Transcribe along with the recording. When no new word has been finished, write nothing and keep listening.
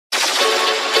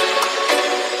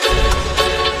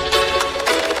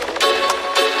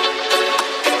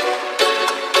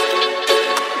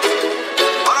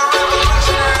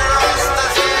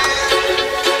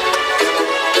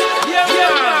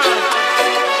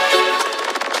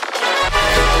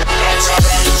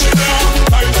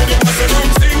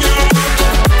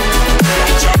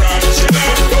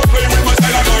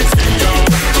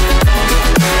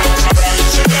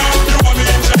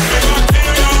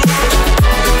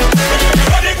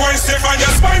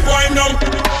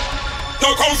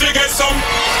fi get some.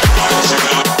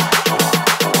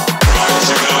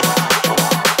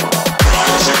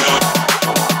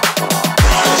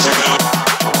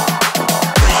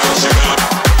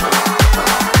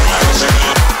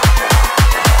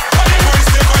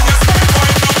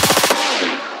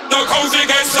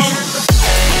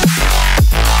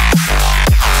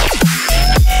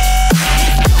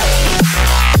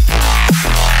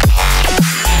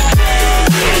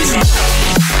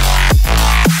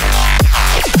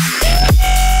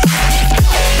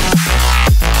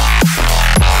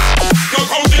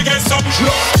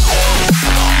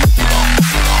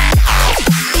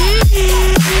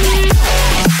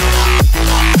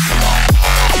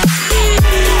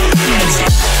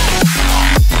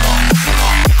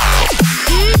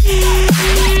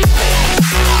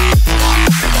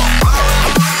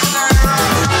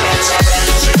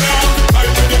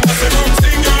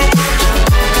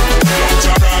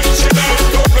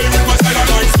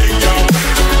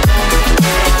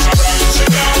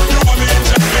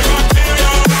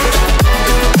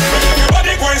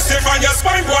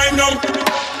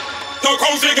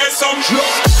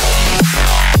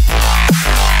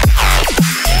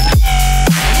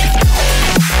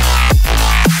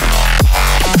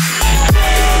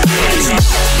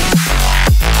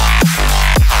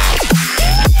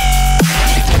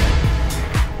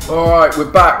 Alright, we're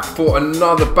back for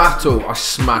another battle. I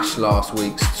smashed last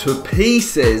week's to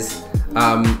pieces.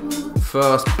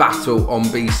 First battle on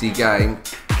BC game.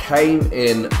 Came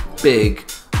in big.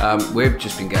 We've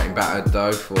just been getting battered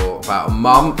though for about a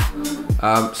month.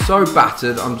 So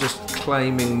battered, I'm just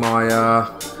claiming my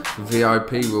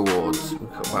VIP rewards.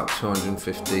 We've got about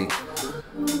 250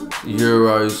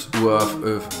 euros worth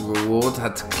of rewards.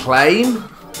 Had to claim.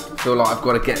 Feel like I've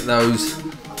got to get those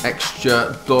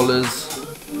extra dollars,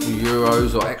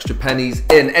 euros or extra pennies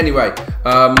in. Anyway,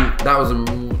 that was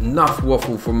enough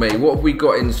waffle from me. What have we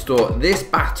got in store? This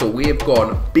battle we have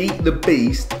gone Beat the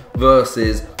Beast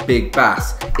versus Big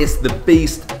Bass. It's the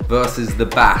Beast versus the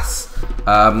Bass.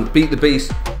 Beat the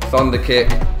Beast, Thunder Kick,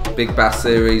 Big Bass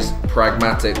series,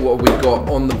 Pragmatic. What have we got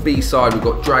on the B side? We've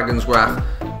got Dragon's Wrath,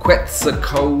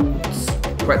 Quetzalcoatl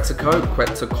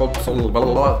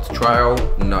Trail.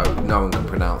 No one can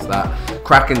pronounce that.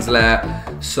 Krakens Lair,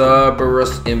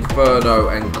 Cerberus, Inferno,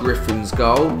 and Griffins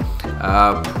Goal.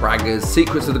 Praggers,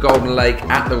 Secrets of the Golden Lake,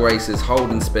 At the Races, Hold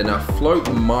and Spinner, Float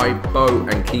My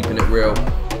Boat, and Keeping It Real.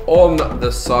 On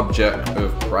the subject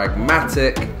of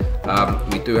Pragmatic,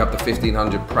 we do have the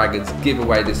 1500 Praggers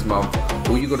giveaway this month.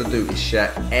 All you got to do is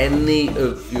share any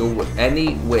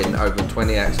win over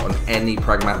 20x on any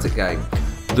Pragmatic game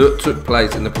that took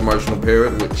place in the promotional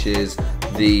period, which is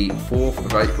the 4th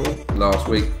of April last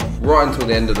week, right until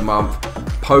the end of the month.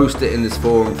 Post it in this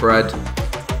forum thread.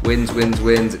 Wins.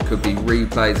 It could be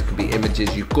replays, it could be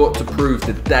images. You've got to prove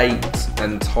the date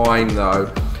and time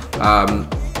though.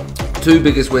 Two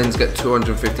biggest wins get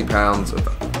 £250 of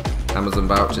Amazon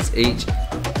vouchers each.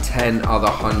 10 other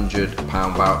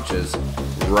 £100 vouchers.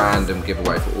 Random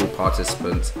giveaway for all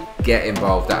participants. Get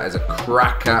involved. That is a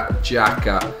cracker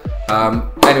jacker.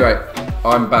 Anyway,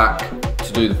 I'm back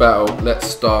to do the battle. Let's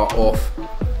start off.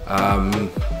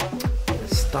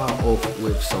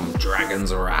 With some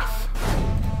Dragon's Wrath.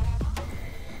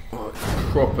 Oh,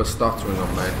 proper stuttering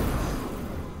on me.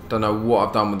 Don't know what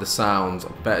I've done with the sounds. I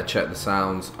better check the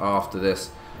sounds after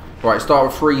this. Right, start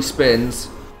with 3 spins.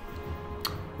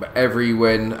 But every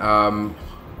win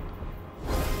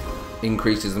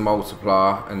increases the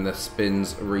multiplier and the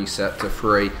spins reset to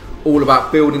 3. All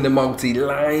about building the multi,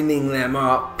 lining them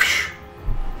up,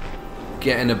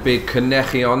 getting a big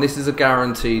Kaneki on. This is a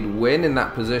guaranteed win in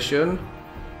that position.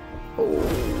 Oh,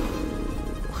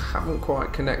 haven't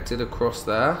quite connected across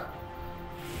there.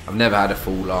 I've never had a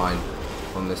full line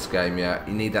on this game yet.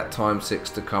 You need that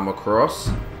 ×6 to come across.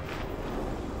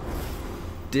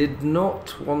 Did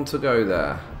not want to go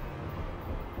there.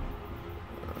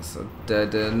 That's a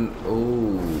dead end.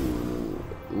 Ooh.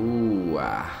 Ooh.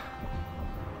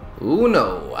 Ooh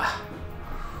no.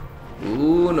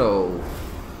 Ooh no.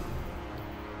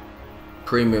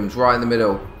 Premiums right in the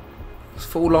middle.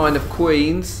 Full line of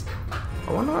queens.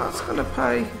 I wonder what that's going to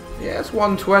pay. Yeah, it's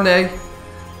 120.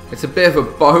 It's a bit of a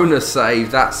bonus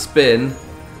save, that spin.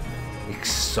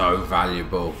 It's so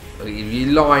valuable. If you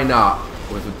line up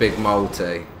with a big multi,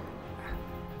 I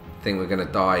think we're going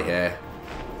to die here.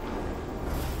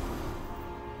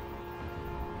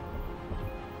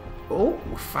 Oh,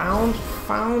 found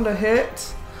a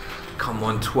hit. Come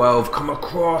on, 12. Come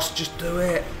across. Just do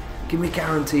it. Give me a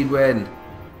guaranteed win.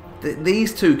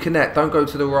 These two connect. Don't go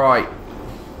to the right.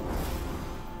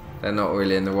 They're not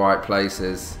really in the right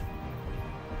places.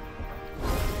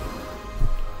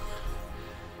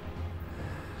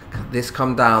 This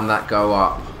come down, that go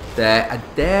up. I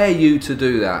dare you to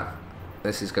do that.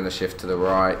 This is going to shift to the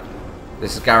right.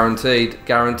 This is guaranteed.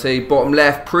 Guaranteed. Bottom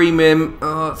left, premium.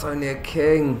 Oh, it's only a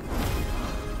king.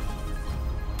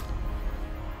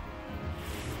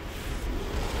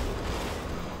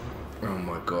 Oh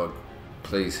my god.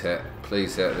 Please hit.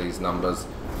 Please hit these numbers.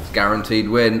 It's guaranteed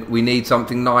win. We need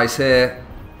something nice here.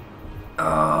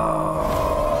 Oh.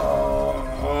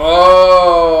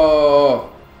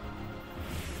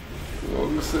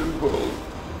 Wrong symbol.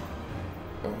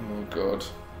 Oh my god.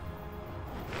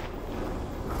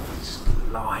 Just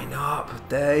line up.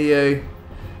 Dare you.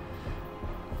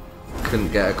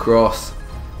 Couldn't get across.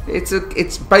 It's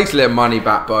basically a money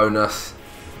back bonus.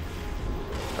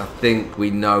 I think we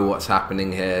know what's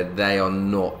happening here. They are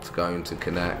not going to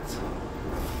connect.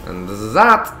 And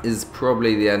that is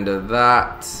probably the end of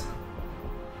that.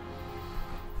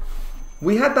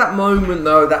 We had that moment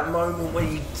though, that moment where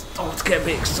you start to get a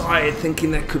bit excited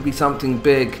thinking there could be something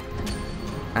big.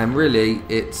 And really,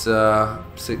 it's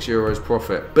 €6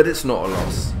 profit, but it's not a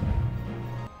loss.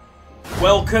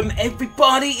 Welcome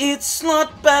everybody, it's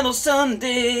Slot Battle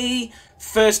Sunday.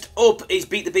 First up is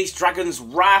Beat the Beast Dragon's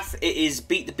Wrath. It is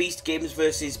Beat the Beast Games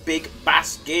versus Big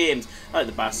Bass Games. I like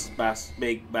the Bass,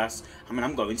 Big Bass. I mean,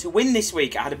 I'm going to win this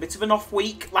week. I had a bit of an off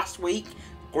week last week,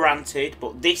 granted,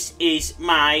 but this is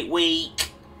my week.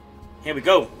 Here we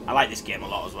go. I like this game a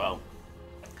lot as well.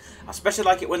 I especially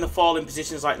like it when they fall in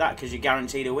positions like that because you're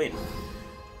guaranteed a win.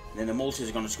 And then the multis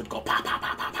are just going to go pa pa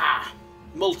pa pa pa.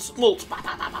 Mult, pa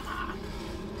pa pa pa pa.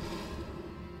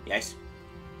 Yes.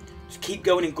 Just keep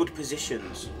going in good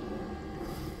positions.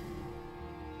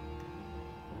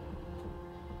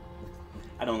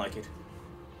 I don't like it.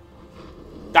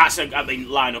 That's a, I mean,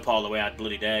 line up all the way, I'd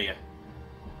bloody dare you.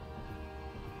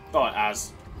 Oh, it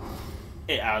has.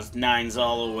 It has 9s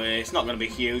all the way. It's not going to be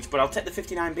huge, but I'll take the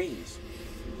 59 beans.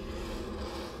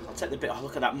 I'll take the bit. Oh,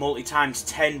 look at that multi times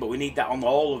 10, but we need that on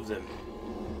all of them.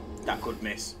 That could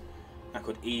miss. That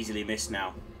could easily miss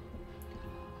now.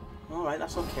 Alright,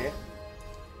 that's okay.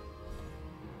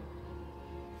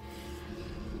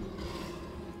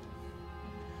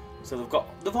 So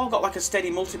they've all got like a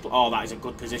steady multiple. Oh, that is a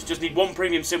good position. Just need one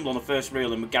premium symbol on the first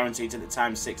reel and we're guaranteed to the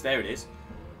times 6. There it is.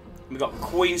 We've got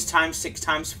queens times 6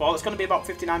 times 4. That's going to be about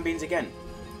 59 beans again.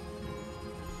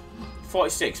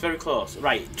 46, very close.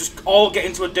 Right, just all get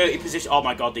into a dirty position. Oh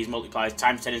my god, these multipliers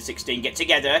times 10 and 16 get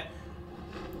together.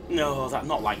 No,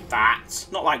 not like that.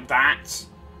 Not like that.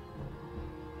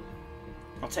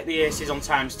 I'll take the aces on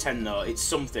times 10 though. It's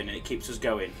something and it keeps us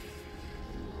going.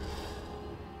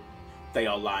 They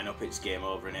all line up, it's game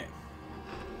over, innit?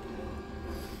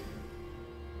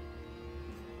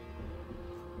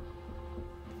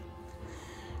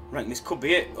 Right, this could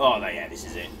be it. Oh, yeah, this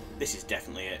is it. This is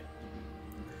definitely it.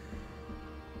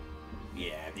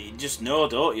 Yeah, you just know,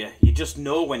 don't you? You just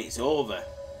know when it's over.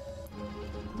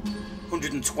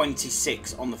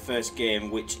 126 on the first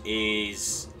game, which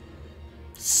is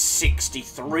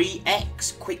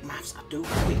 63x. Quick maths, I do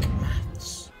quick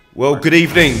maths. Well, good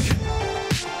evening,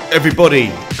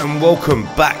 everybody, and welcome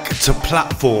back to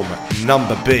platform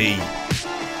number B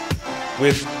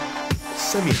with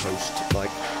semi-host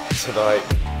like tonight.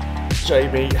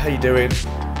 Jamie, how you doing?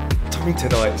 I mean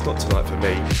tonight, it's not tonight for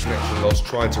me. Connection lost,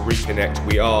 trying to reconnect.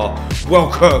 We are.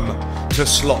 Welcome to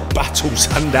Slot Battle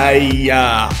Sunday.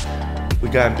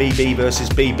 We're going BB versus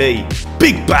BB.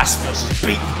 Big Bass versus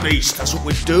Beat the Beast. That's what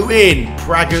we're doing.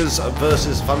 Praggers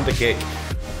versus Thunderkick.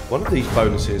 One of these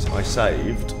bonuses I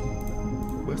saved.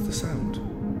 Where's the sound?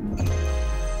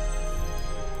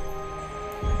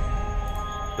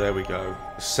 There we go.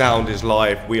 The sound is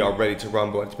live. We are ready to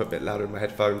rumble. I need to put a bit louder in my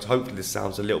headphones. Hopefully this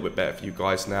sounds a little bit better for you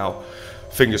guys now.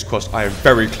 Fingers crossed. I am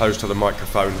very close to the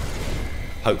microphone.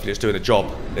 Hopefully it's doing the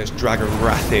job. Let's Dragon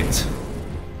Wrath it.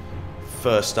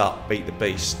 First up, Beat the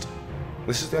Beast.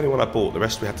 This is the only one I bought. The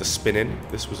rest we had to spin in.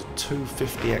 This was a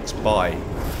 250x buy.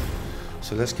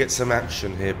 So let's get some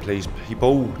action here, please,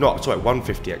 people. No, sorry,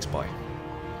 150x buy.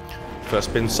 First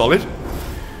spin solid.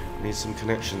 Need some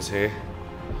connections here.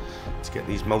 Let's get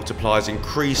these multipliers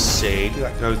increasing.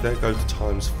 That goes there, goes to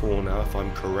times 4 now, if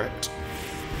I'm correct.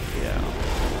 Yeah.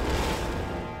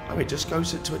 Oh, it just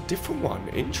goes to a different one.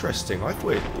 Interesting. I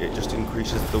thought it just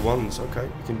increases the ones. Okay,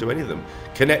 you can do any of them.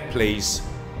 Connect, please.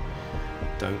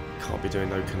 Can't be doing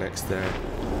no connects there.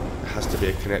 There has to be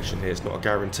a connection here. It's not a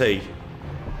guarantee.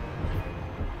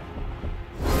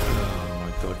 Oh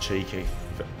my god, cheeky.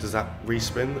 Does that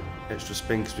respin? Extra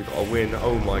spin because we've got a win.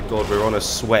 Oh my god, we're on a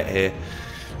sweat here.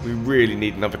 We really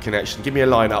need another connection. Give me a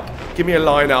line-up. Give me a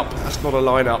line-up. That's not a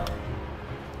line-up.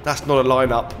 That's not a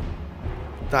line-up.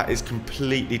 That is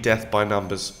completely death by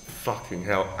numbers. Fucking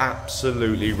hell.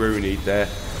 Absolutely ruined there.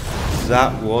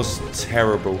 That was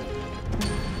terrible.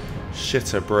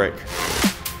 Shit a brick.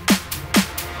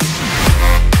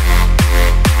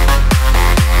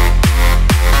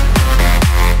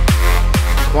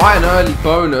 Quite an early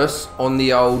bonus on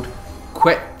the old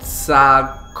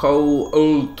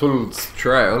Quetzalcoatl's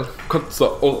trail.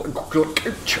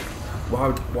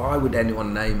 Why would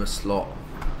anyone name a slot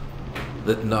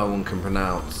that no one can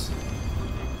pronounce?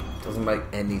 Doesn't make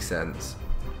any sense.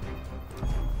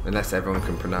 Unless everyone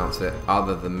can pronounce it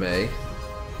other than me.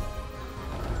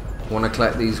 Want to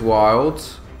collect these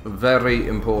wilds. Very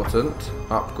important.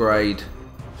 Upgrade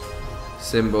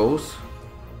symbols.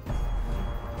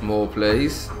 More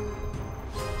please.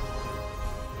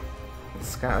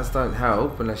 Scatters don't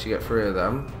help unless you get 3 of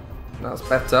them. That's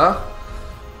better.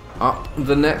 Up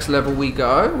the next level we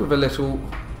go with a little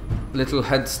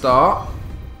head start.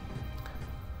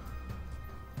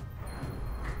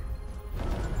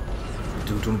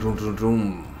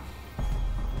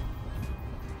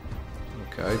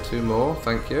 Okay, 2 more,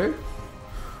 thank you.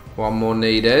 1 more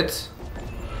needed.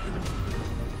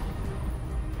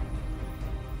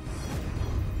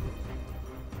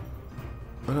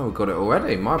 Oh no, we got it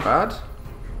already, my bad.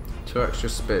 2 extra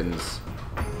spins.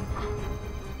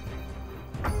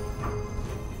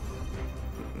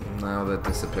 Now they're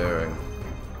disappearing.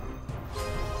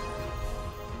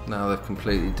 Now they've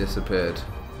completely disappeared.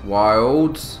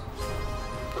 Wilds.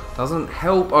 Doesn't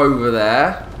help over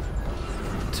there.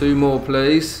 2 more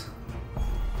please.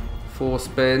 4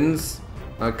 spins.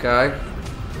 Okay.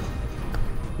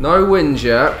 No wins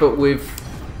yet, but we've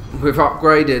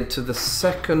upgraded to the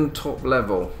 2nd top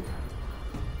level.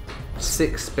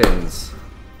 6 spins.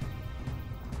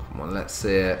 Come on, let's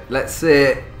see it. Let's see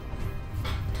it.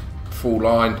 Full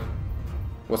line.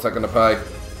 What's that going to pay?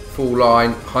 Full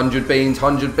line. 100 beans,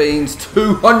 100 beans,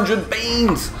 200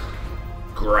 beans.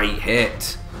 Great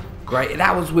hit. Great.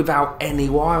 That was without any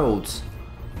wilds.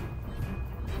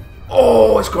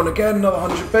 Oh, it's gone again. Another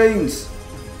 100 beans.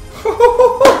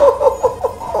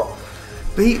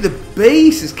 Beat the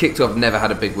Beast is kicked off. Never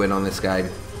had a big win on this game.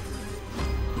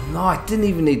 No, I didn't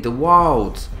even need the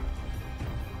wilds.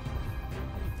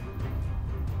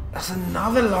 That's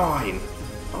another line.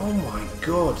 Oh my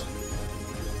god.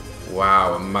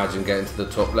 Wow, imagine getting to the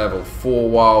top level. 4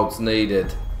 wilds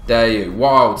needed. Dare you.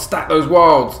 Wilds. Stack those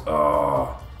wilds.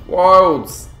 Oh,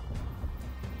 wilds.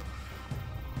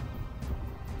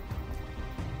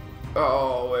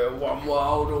 Oh, we're 1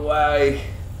 wild away.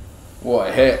 What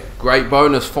a hit. Great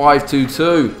bonus.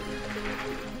 522.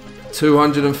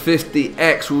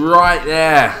 250x right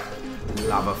there.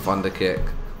 Love a thunder kick.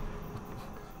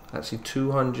 Actually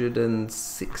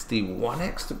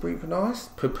 261x to be precise.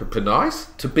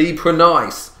 To be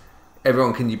precise.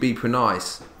 Everyone, can you be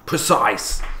precise?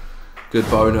 Precise. Good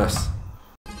bonus.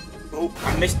 Oh,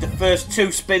 I missed the first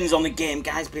 2 spins on the game,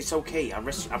 guys, but it's okay. I've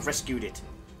rescued it.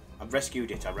 I've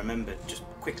rescued it. I remembered. Just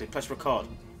quickly press record.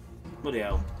 Bloody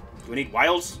hell. Do we need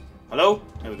wilds? Hello?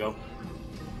 There we go.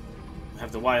 We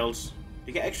have the wilds. Do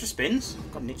you get extra spins?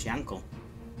 I've got an itchy ankle.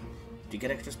 Do you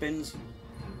get extra spins?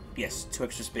 Yes, 2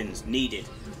 extra spins needed.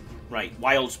 Right,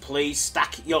 wilds, please.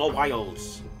 Stack your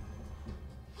wilds.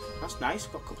 That's nice.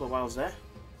 Got a couple of wilds there.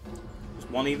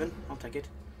 Just 1 even. I'll take it.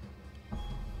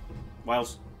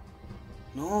 Wilds.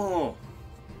 No.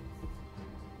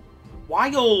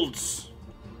 Wilds.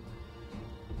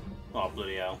 Oh,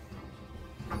 bloody hell.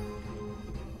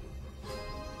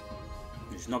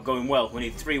 It's not going well. We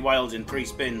need 3 wilds in 3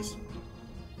 spins.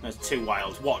 There's 2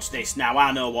 wilds. Watch this now.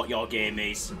 I know what your game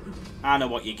is. I know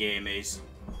what your game is.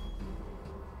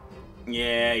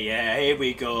 Yeah, here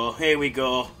we go. Here we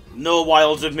go. No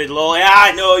wilds of middle.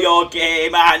 I know your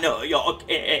game. I know your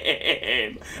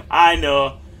game. I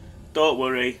know. Don't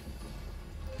worry.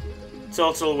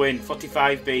 Total win.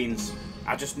 45 beans.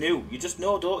 I just knew. You just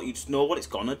know, don't you? You just know what it's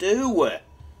gonna do.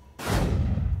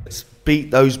 Let's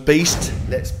beat those beasts.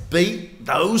 Let's beat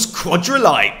those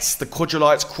quadrilites. The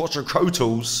quadrilites,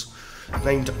 quadricotals,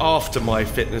 named after my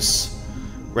fitness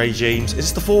regimes. Is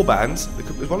this the 4 bands?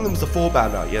 One of them's the 4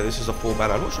 bander. Yeah, this is a 4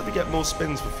 bander. I'm not sure if we get more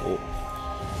spins before.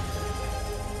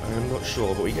 I'm not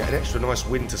sure, but we get an extra nice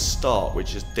win to start,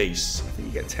 which is decent. I think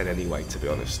you get 10 anyway, to be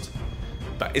honest.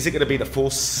 But is it going to be the 4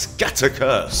 scatter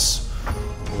curse?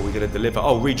 Or are we going to deliver?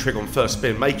 Oh, re-trig on first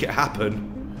spin. Make it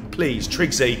happen. Please,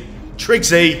 Trigsy.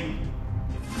 Trigsy!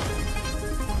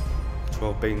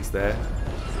 12 beans there.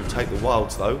 We'll take the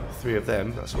wilds, though. 3 of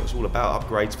them. That's what it's all about.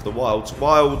 Upgrades for the wilds.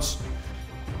 Wilds!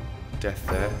 Death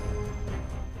there.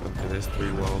 Okay, there's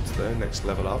 3 wilds there. Next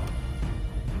level up.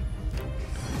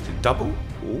 Is it double?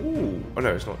 Ooh. Oh,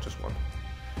 no, it's not just 1.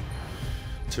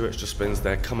 2 extra spins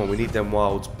there. Come on, we need them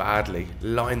wilds badly.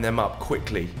 Line them up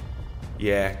quickly.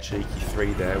 Yeah, cheeky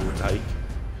 3 there we'll take.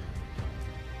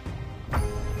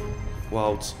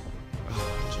 Wilds.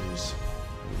 Oh, jeez.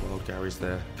 Wild Gary's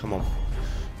there. Come on.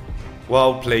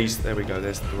 Wild, please. There we go.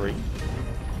 There's 3.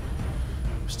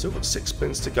 We've still got 6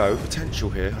 spins to go. Potential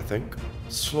here, I think.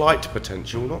 Slight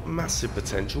potential. Not massive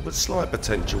potential, but slight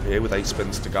potential here with 8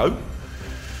 spins to go.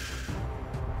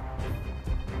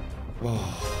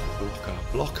 Oh,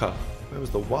 blocker. Where was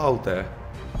the wild there?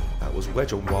 That was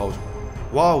wedge on wild.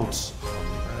 Wilds. Oh,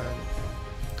 man.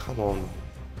 Come on.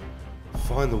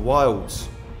 Find the wilds.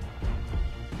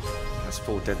 That's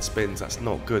 4 dead spins. That's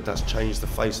not good. That's changed the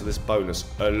face of this bonus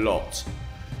a lot.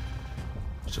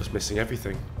 It's just missing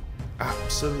everything.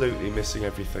 Absolutely missing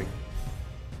everything.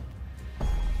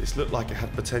 This looked like it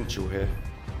had potential here.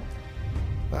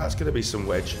 That's going to be some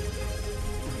wedge.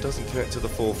 Doesn't connect to the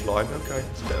 4th line. Okay,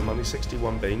 it's a bit of money.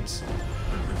 61 beans.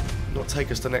 Not take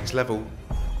us to the next level.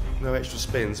 No extra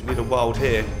spins. We need a wild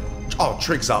here. Oh,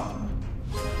 Trig's up.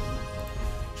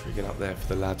 Trigging up there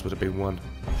for the lads would have been 1.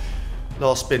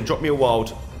 Last spin. Drop me a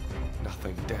wild.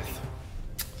 Nothing. Death.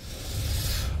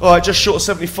 Alright, just short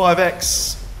of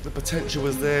 75x. The potential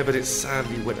was there, but it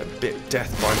sadly went a bit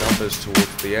death by numbers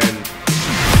towards the end.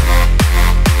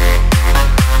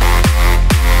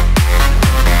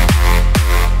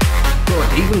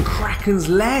 God, even Kraken's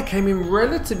Lair came in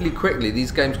relatively quickly.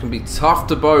 These games can be tough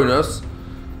to bonus.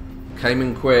 Came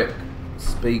in quick.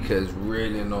 Speakers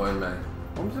really annoying me.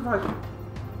 What was it like?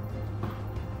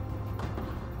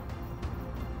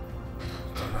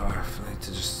 I don't know, I need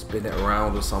to just spin it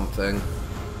around or something.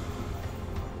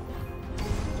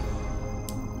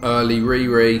 Early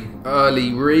Riri.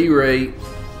 Early Riri.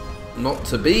 Not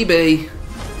to BB.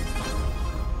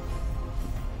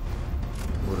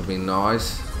 Would have been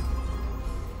nice.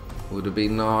 Would have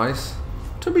been nice.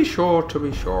 To be sure, to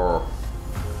be sure.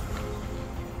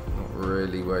 Not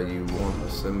really where you want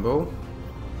the symbol.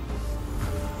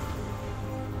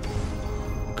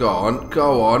 Go on,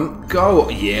 go on, go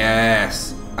on.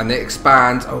 Yes. And it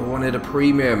expands. Oh, I wanted a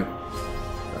premium.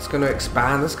 That's going to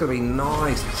expand. That's going to be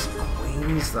nice.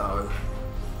 Queens though.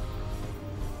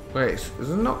 Wait, is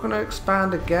it not going to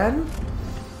expand again?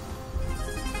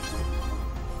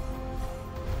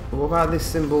 What about this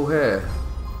symbol here?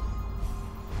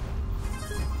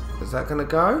 Is that going to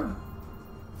go?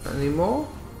 Any more?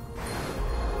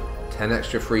 10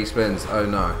 extra free spins. Oh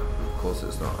no. Of course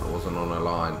it's not. I wasn't on a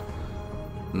line.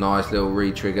 Nice little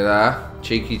re-trigger there.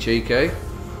 Cheeky, cheeky.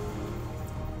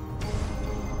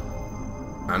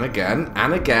 And again.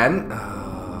 And again.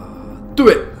 Do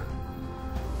it!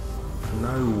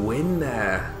 No win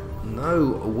there.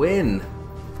 No win.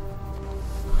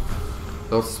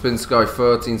 Lots of spins to go.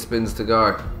 13 spins to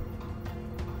go.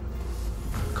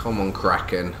 Come on,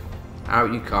 Kraken.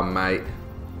 Out you come, mate.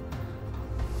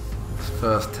 This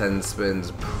first 10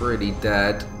 spins pretty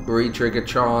dead. Re-trigger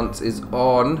chance is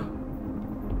on.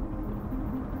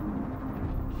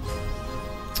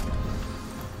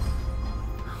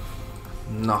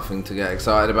 Nothing to get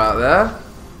excited about there.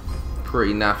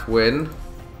 Pretty naff win.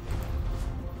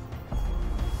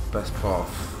 Best part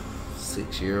of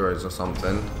 €6 or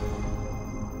something.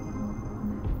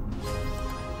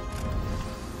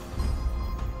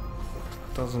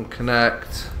 Doesn't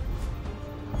connect.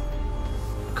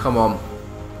 Come on.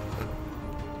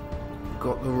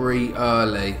 Got the re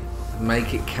early.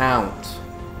 Make it count.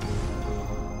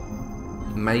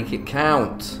 Make it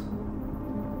count.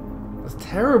 That's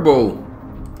terrible.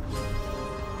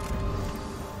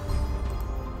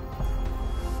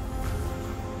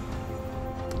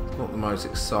 Not the most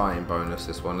exciting bonus,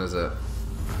 this one, is it?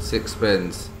 6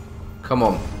 spins. Come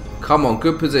on. Come on,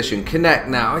 good position. Connect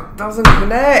now. It doesn't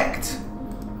connect.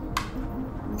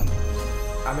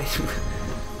 I mean,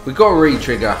 we got a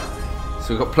re-trigger. So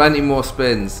we've got plenty more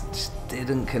spins. Just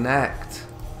didn't connect.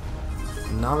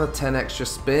 Another 10 extra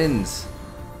spins.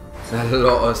 There's a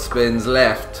lot of spins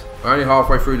left. We're only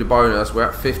halfway through the bonus. We're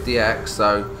at 50x,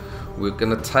 so we're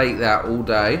going to take that all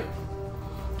day.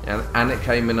 And it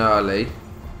came in early.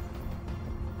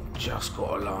 Just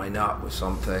got to line up with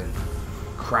something.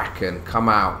 Kraken, come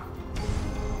out.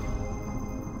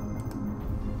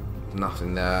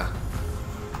 Nothing there.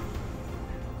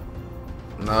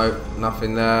 No,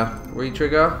 nothing there.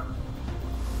 Re-trigger.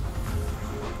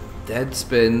 Dead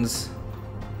spins.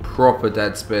 Proper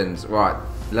dead spins. Right,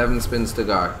 11 spins to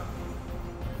go.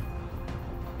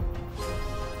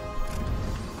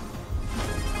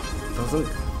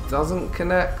 Doesn't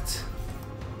connect.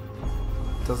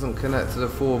 Doesn't connect to the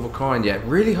 4 of a kind yet.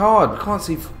 Really hard.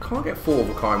 Can't get 4 of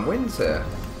a kind wins here.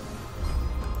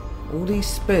 All these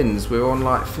spins, we're on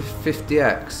like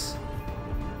 50x.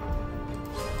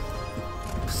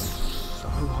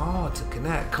 hard to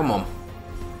connect. Come on.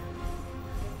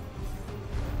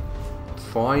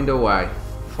 Find a way.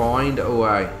 Find a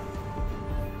way.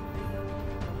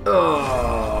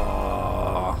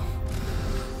 Oh.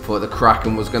 Thought the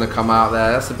Kraken was going to come out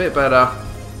there. That's a bit better.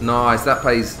 Nice. That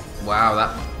pays... Wow,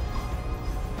 that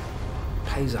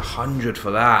pays 100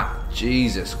 for that.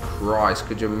 Jesus Christ.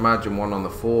 Could you imagine one on the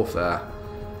 4th there?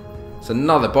 It's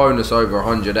another bonus over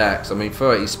 100x. I mean,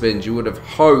 30 spins. You would have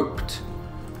hoped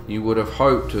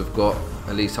to have got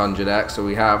at least 100x. So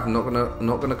we have. I'm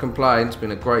not gonna complain. It's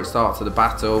been a great start to the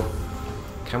battle.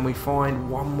 Can we find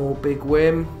one more big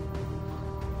win?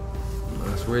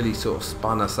 That's really sort of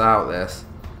spun us out. This.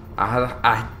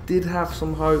 I did have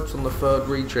some hopes on the 3rd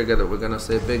re-trigger that we're gonna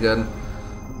see a big one.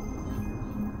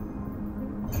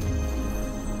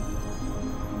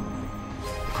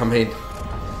 I mean,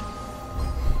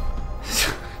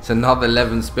 it's another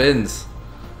 11 spins.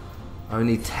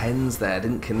 Only 10s there.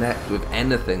 Didn't connect with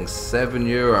anything.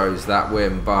 €7 that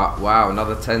win, but wow,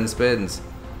 another 10 spins.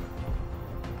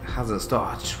 It hasn't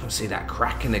stopped. I just want to see that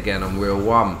Kraken again on Reel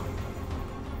 1.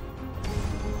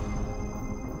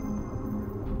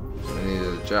 We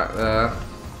needed a jack there.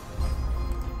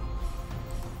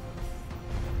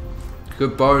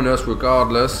 Good bonus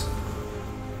regardless.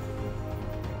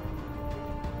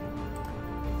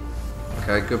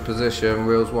 Okay, good position.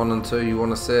 Reels 1 and 2, you want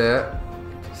to see it.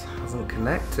 Just hasn't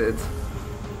connected.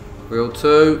 Reel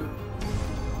 2.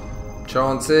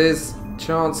 Chances.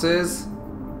 Chances.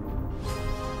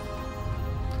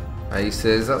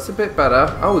 Aces. That's a bit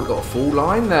better. Oh, we've got a full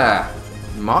line there.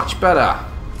 Much better.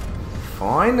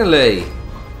 Finally.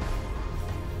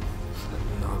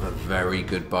 Another very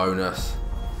good bonus.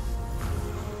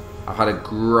 I've had a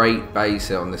great base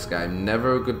hit on this game.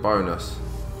 Never a good bonus.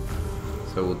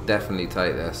 So we'll definitely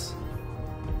take this.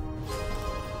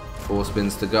 4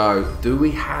 spins to go. Do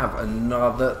we have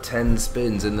another 10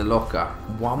 spins in the locker?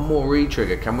 One more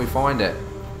re-trigger. Can we find it?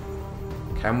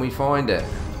 Can we find it?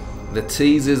 The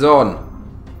tease is on.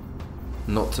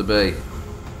 Not to be.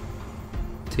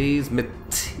 Tease me,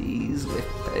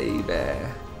 baby.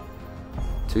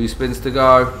 2 spins to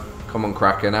go. Come on,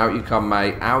 Kraken. Out you come,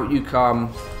 mate. Out you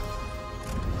come.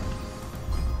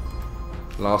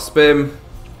 Last spin.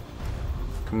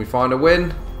 Can we find a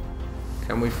win?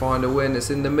 Can we find a win? It's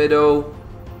in the middle.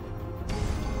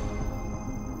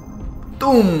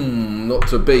 Boom! Not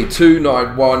to be.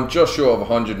 291, just short of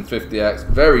 150x.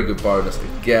 Very good bonus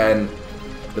again.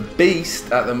 The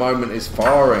beast at the moment is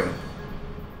firing.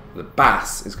 The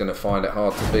bass is going to find it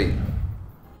hard to beat.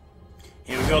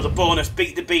 Here we go, the bonus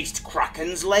beat the beast,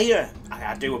 Kraken's Lair.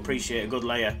 I do appreciate a good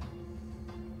layer.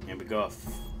 Here we go.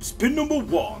 Spin number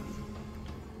 1.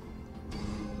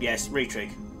 Yes,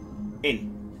 retrig. In.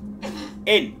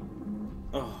 In.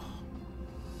 Oh.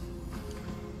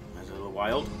 That's a little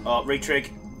wild. Oh, retrig.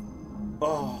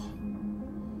 Oh.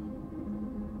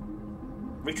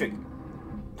 Retrig.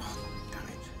 Oh, damn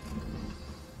it.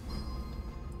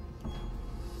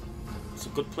 It's a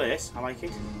good place. I like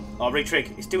it. Oh,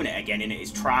 retrig. It's doing it again, innit?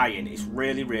 It's trying. It's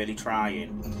really, really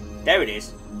trying. There it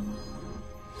is.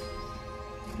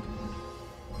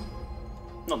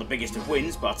 Not the biggest of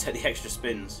wins, but I'll take the extra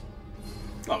spins.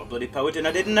 I'm a bloody poet and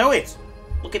I didn't know it.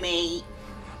 Look at me.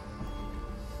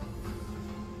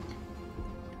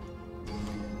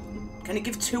 Can it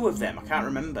give 2 of them? I can't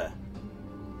remember.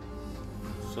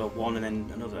 So 1 and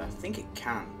then another. I think it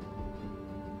can.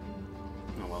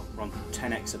 Oh well, we're on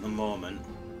 10x at the moment.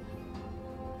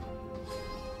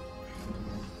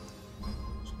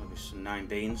 It's going to be some 9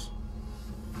 beans.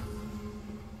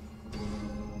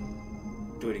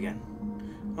 Do it again.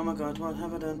 Oh my god, what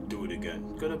have I done? Do it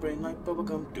again. Got a brain like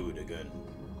bubblegum, do it again.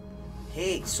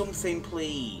 Hit something,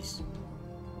 please.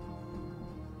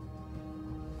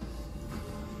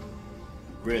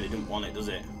 Really didn't want it, does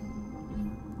it?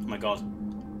 Oh my god.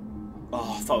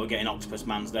 Oh, I thought we were getting Octopus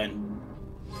Mans then.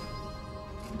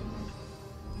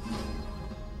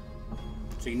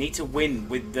 So you need to win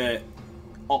with the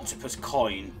Octopus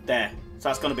coin. There. So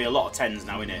that's going to be a lot of 10s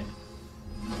now, isn't it?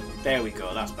 There we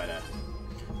go, that's better.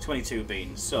 22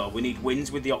 beans. So we need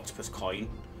wins with the Octopus coin,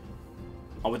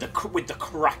 or with the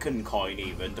Kraken coin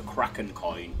even. The Kraken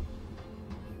coin.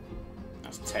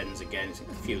 That's 10s again. It's a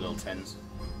few little 10s.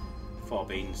 4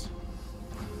 beans.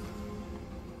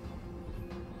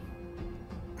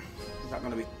 Is that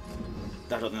going to be?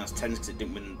 I don't think that's 10s because it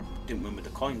didn't win with the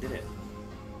coin, did it?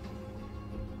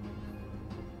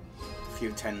 A few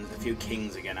 10s, a few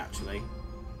kings again actually.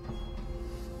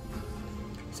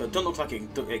 So it doesn't look like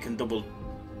it can double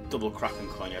Kraken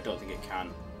coin. I don't think it can.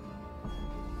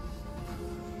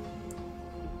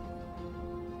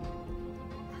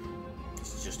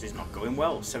 This is just is not going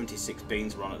well. 76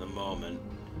 beans we're on at the moment.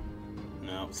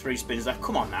 No, 3 spins left.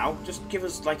 Come on now, just give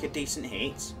us like a decent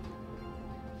hit.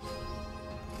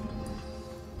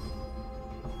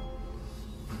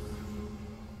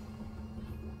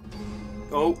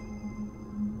 Oh.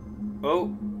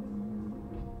 Oh.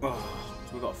 Oh.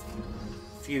 So we've got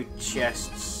a few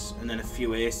chests and then a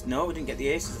few aces. No, we didn't get the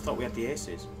aces. I thought we had the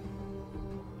aces.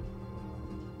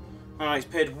 Alright,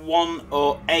 it's paid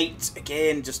 108.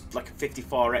 Again, just like a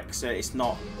 54x. It's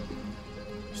not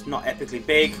epically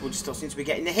big. We just still seem to be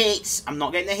getting the hits. I'm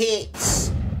not getting the hits.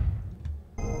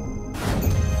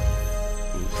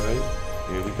 Okay,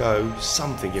 here we go.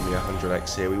 Something give me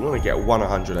 100x here. We want to get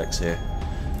 100x here.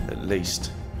 At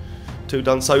least. 2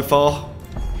 done so far.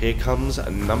 Here comes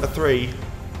number 3.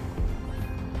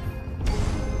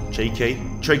 Cheeky.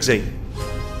 Triggsy.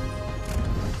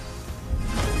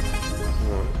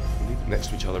 Alright, next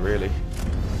to each other really.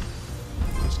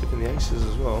 Skipping the aces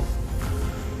as well.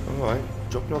 Alright,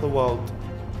 drop another wild.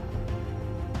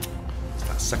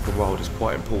 That second wild is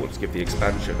quite important to give the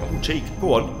expansion. Oh, cheek.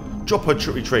 Go on. Drop her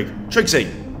trig. Triggsy.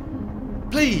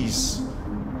 Please.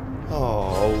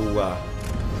 Oh.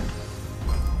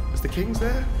 Is the king's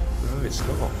there? No, it's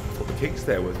not. I thought the king's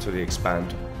there until they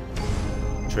expand.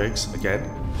 Triggs, again.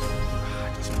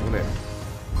 It doesn't want it.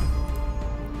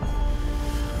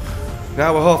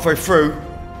 Now we're halfway through.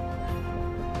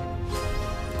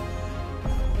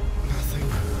 Nothing.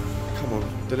 Come on,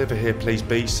 deliver here, please,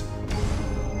 beast.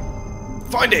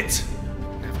 Find it!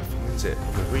 Never finds it.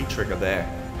 On the re-trigger there.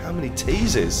 How many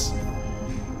teases?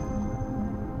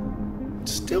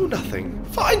 Still nothing.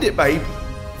 Find it, babe.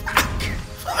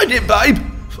 Find it, babe!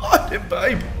 Find it,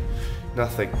 babe!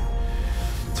 Nothing.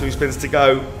 2 spins to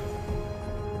go.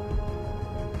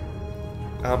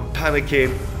 I'm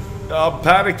panicking. I'm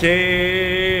panicking!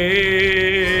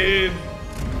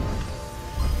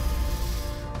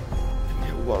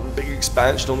 Get 1 big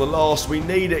expansion on the last. We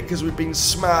need it because we've been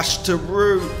smashed to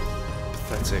root.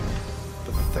 Pathetic.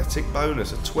 Pathetic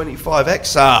bonus. A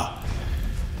 25xer.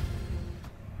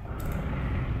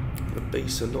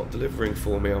 Beasts are not delivering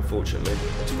for me, unfortunately.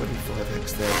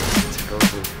 25x there, that's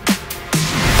terrible.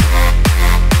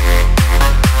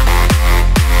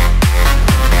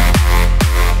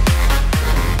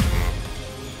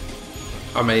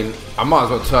 I mean, I might as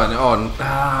well turn it on.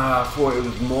 I thought it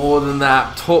was more than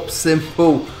that. Top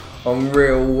simple on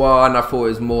reel 1. I thought it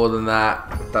was more than that.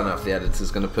 I don't know if the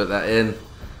editor's going to put that in.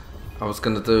 I was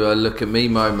going to do a look at me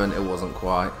moment. It wasn't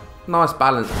quite. Nice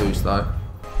balance boost though.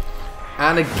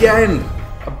 And again,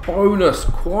 a bonus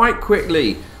quite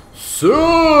quickly.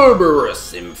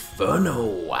 Cerberus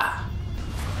Inferno.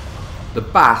 The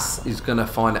bass is going to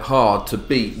find it hard to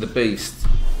beat the beast,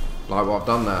 like what I've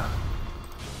done there.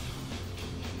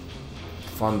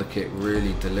 Thunder Kick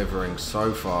really delivering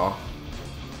so far.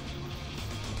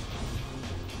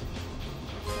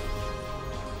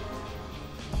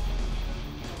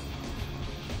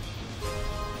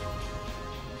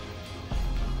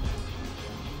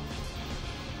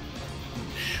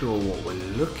 Sure what we're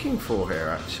looking for here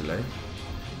actually.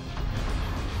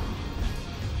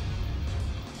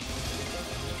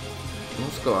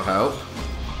 That's got to help.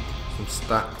 Some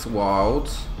stacked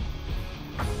wilds.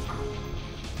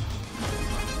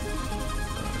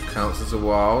 Counts as a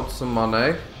wild, some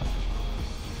money.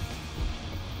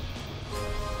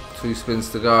 2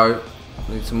 spins to go.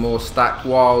 Need some more stacked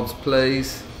wilds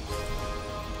please.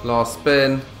 Last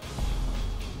spin.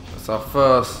 That's our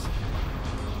first.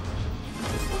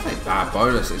 Bad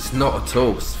bonus, it's not at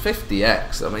all. It's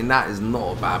 50x. I mean, that is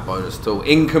not a bad bonus at all.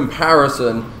 In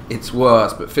comparison, it's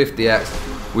worse, but 50x,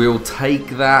 we'll take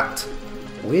that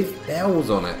with bells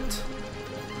on it.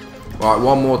 Right,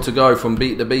 1 more to go from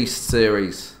Beat the Beast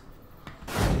series.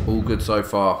 All good so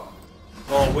far.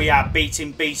 Oh, we are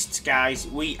beating beasts, guys.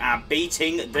 We are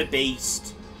beating the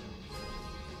beast.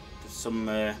 There's some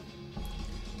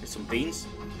beans.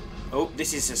 Oh,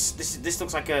 this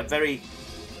looks like a very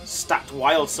stacked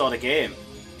wild sort of game.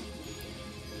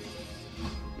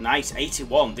 Nice,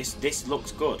 81. This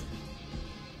looks good.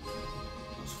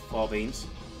 That's 4 beans.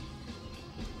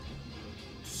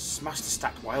 Smash the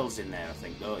stacked wilds in there, I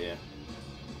think, don't you?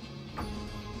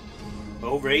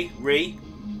 Oh, re.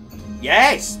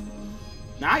 Yes!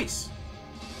 Nice.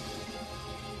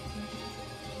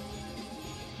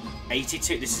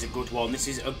 82. This is a good one. This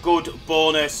is a good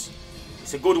bonus.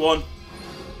 It's a good one.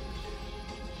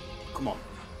 Come on.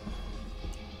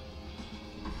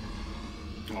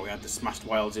 Oh, we had the smashed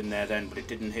wilds in there then, but it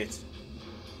didn't hit.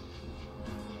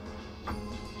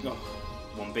 Oh,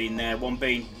 1 bean there, 1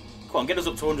 bean. Come on, get us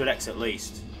up to 100x at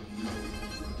least.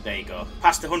 There you go.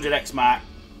 Past the 100x mark.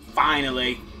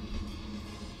 Finally.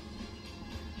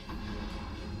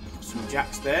 Some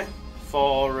jacks there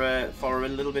for a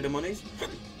little bit of monies.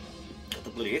 Got the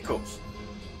bloody hiccups.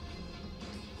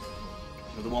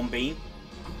 Another one bean.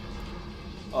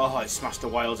 Oh, I smashed the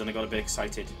wilds and I got a bit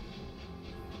excited.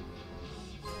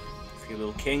 A few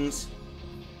little kings.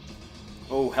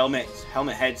 Oh, helmets,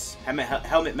 helmet heads,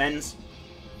 helmet men's.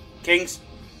 Kings.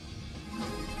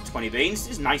 20 beans.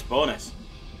 This is a nice bonus.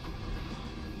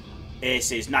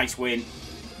 Aces, nice win.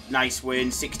 Nice win.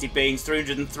 60 beans,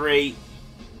 303.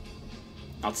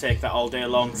 I'll take that all day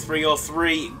long.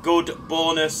 303, good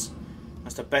bonus.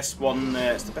 That's the best one.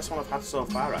 It's the best one I've had so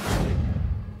far, actually.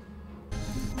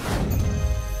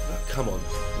 Come on,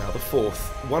 now the fourth.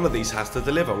 One of these has to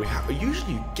deliver. We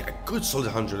usually get a good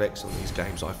solid 100x on these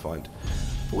games, I find.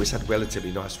 Always had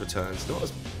relatively nice returns. Not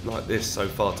as like this so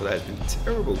far today. It's been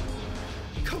terrible.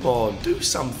 Come on, do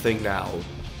something now.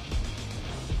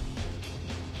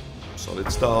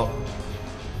 Solid start.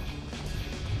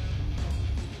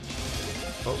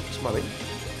 Oh, it's money.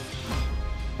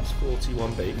 It's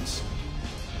 41 beans.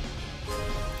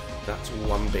 That's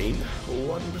one bean.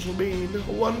 One little bean.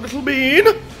 One little bean.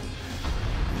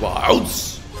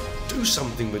 Wilds! Do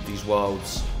something with these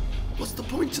wilds. What's the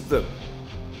point of them?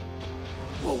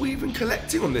 What are we even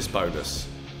collecting on this bonus?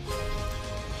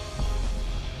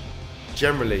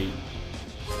 Generally,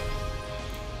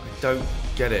 I don't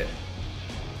get it.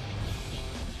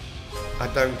 I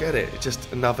don't get it. It's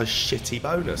just another shitty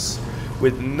bonus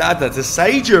with nada to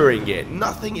say during it.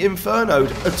 Nothing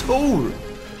infernoed at all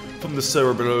from the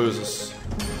Cerberus.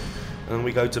 And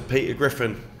we go to Peter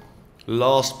Griffin.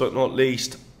 Last but not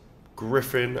least,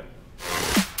 Griffin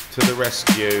to the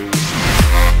rescue.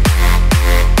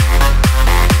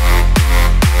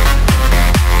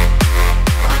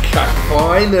 Okay,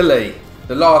 finally!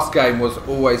 The last game was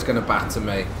always going to batter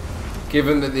me.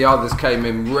 Given that the others came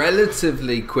in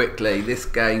relatively quickly, this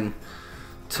game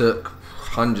took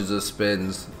hundreds of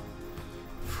spins.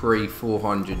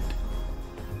 300-400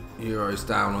 euros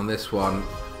down on this one.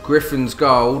 Griffin's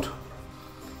gold.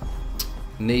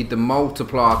 Need the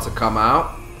multiplier to come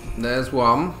out. There's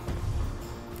one.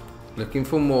 Looking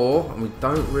for more, and we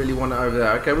don't really want it over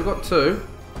there. Okay, we've got two.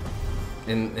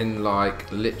 In like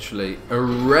literally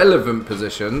irrelevant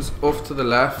positions. Off to the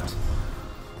left.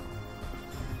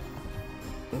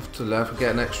 Off to the left. We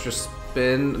get an extra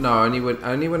spin. No,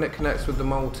 only when it connects with the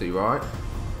multi, right?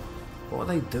 What are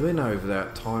they doing over there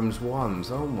at times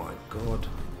ones? Oh my god.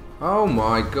 Oh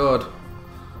my god.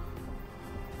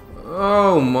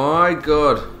 Oh my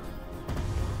god.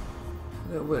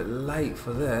 A little bit late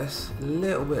for this. A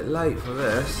little bit late for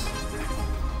this.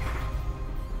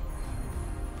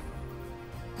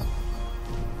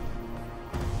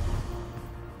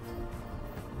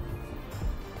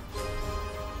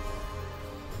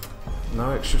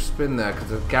 No extra spin there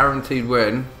because it's a guaranteed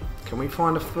win. Can we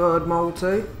find a third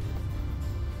multi?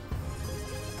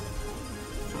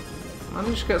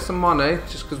 Managed to get some money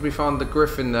just because we found the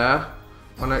Griffin there.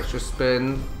 One extra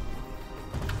spin.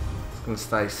 It's going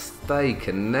to stay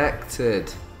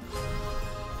connected.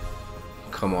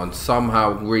 Come on,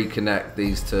 somehow reconnect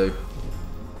these two.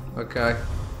 Okay.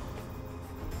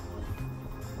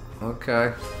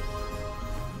 Okay.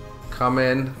 Come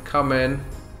in, come in.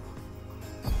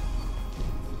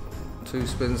 2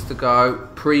 spins to go.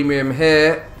 Premium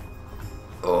here.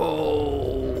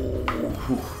 Oh.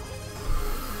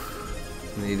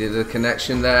 Needed a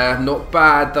connection there. Not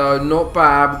bad though, not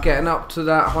bad. Getting up to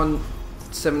that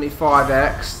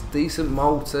 75x. Decent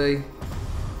multi.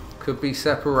 Could be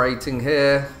separating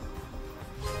here.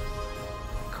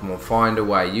 Come on, find a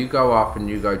way. You go up and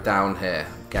you go down here.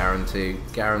 Guarantee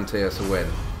us a win.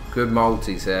 Good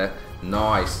multis here.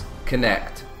 Nice.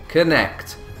 Connect.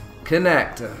 Connect.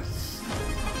 Connect.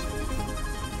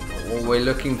 What we're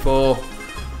looking for.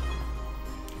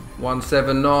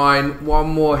 179. One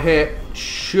more hit.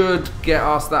 Should get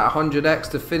us that 100x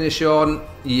to finish on.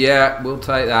 Yeah, we'll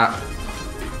take that.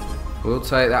 We'll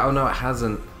take that. Oh no, it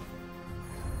hasn't.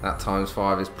 That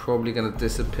 ×5 is probably going to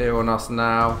disappear on us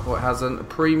now. Oh, it hasn't. A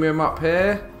premium up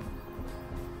here.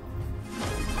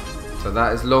 So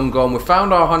that is long gone. We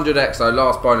found our 100x though,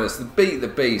 last bonus. The Beat the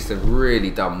Beast have really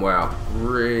done well.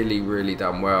 Really, really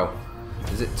done well.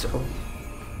 Is it... Oh,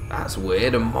 that's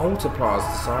weird. A multiplier's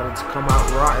decided to come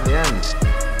out right at the end.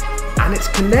 And it's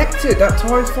connected. That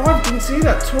 ×5, didn't see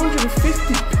that.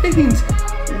 250 beans.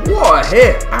 What a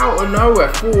hit. Out of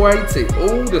nowhere. 480.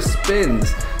 All the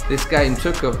spins this game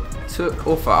took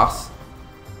off us.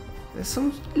 There's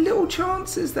some little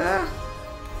chances there.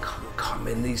 Come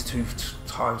in, these 2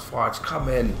 ×5s. Come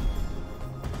in.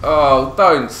 Oh,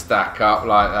 don't stack up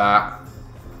like that.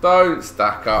 Don't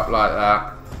stack up like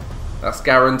that. That's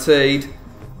guaranteed.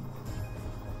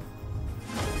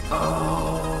 Oh,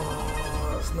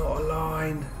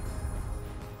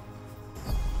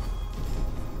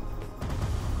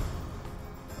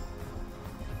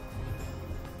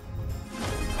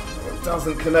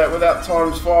 doesn't connect with that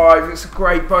 ×5. It's a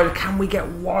great bonus. Can we get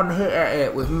one hit at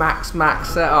it with max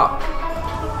set up?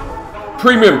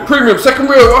 Premium, second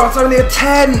reel. Oh, it's only a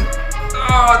 10.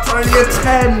 Oh, it's only a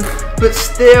 10. But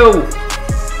still,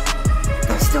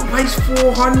 that still pays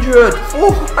 400.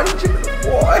 400.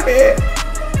 What a hit.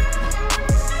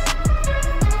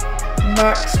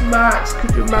 Max.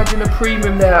 Could you imagine a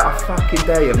premium there? A fucking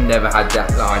day. I've never had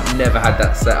that line. Never had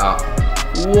that set up.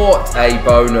 What a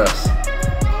bonus.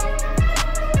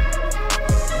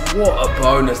 What a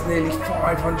bonus. Nearly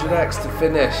 500x to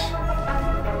finish.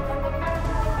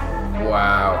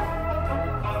 Wow.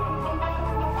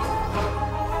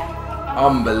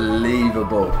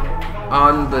 Unbelievable.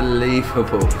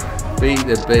 Beat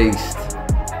the beast.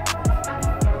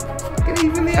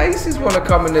 Even the aces want to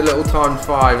come in a little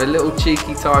 ×5. A little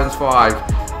cheeky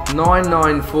 ×5.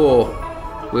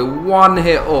 994. We're one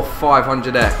hit off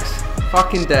 500x.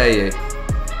 Fucking dare you.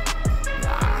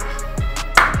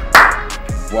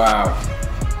 Wow.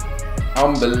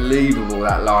 Unbelievable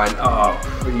that line. Oh,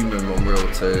 premium on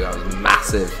reel 2. That was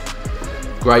massive.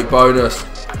 Great bonus.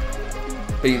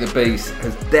 Beat the Beast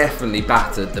has definitely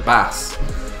battered the bass.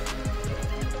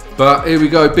 But here we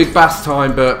go, big bass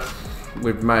time, but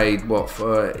we've made, what,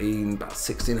 about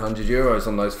 1,600 euros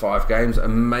on those 5 games.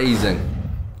 Amazing.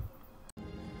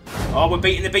 Oh, we're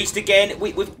beating the beast again.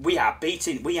 We are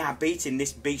beating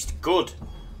this beast good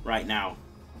right now.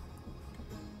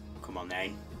 Come on,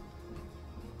 then.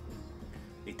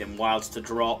 Need them wilds to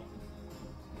drop.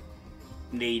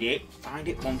 Need it. Find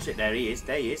it, want it. There he is.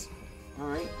 There he is.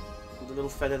 Alright. With a little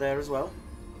feather there as well.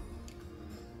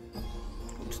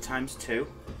 Up to ×2.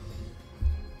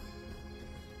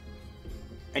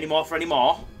 Any more for any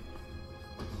more?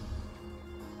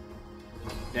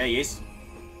 There he is.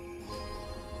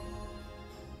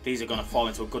 These are going to fall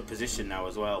into a good position now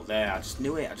as well. There, I just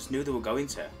knew it. I just knew they were going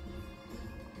to.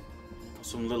 Got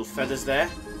some little feathers there.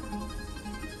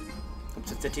 Up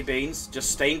to 30 beans.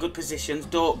 Just stay in good positions.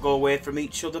 Don't go away from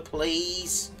each other,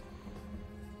 please.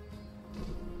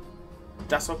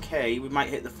 That's okay. We might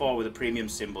hit the 4 with a premium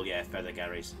symbol. Yeah, feather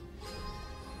Garys.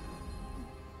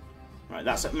 Right,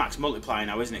 that's at max multiplier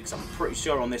now, isn't it? Because I'm pretty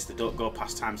sure on this they don't go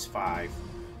past ×5.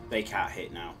 They can't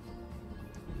hit now.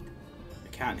 They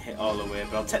can't hit all the way,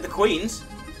 but I'll take the queens.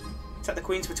 Take the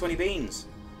queens for 20 beans.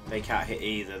 They can't hit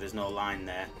either. There's no line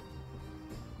there.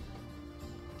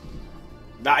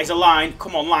 That is a line.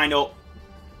 Come on, line up.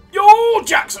 Yo,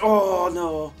 jacks. Oh,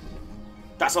 no.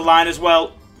 That's a line as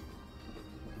well.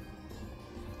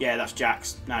 Yeah, that's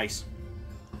jacks. Nice.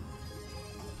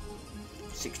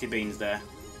 60 beans there.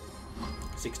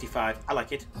 65. I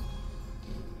like it.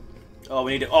 Oh,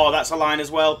 we need it. Oh, that's a line as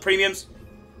well. Premiums.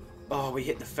 Oh, we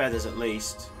hit the feathers at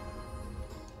least.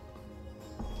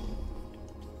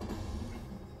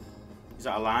 Is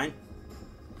that a line?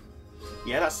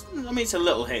 Yeah, that's... I mean, it's a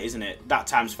little hit, isn't it? That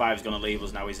 ×5 is going to leave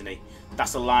us now, isn't he?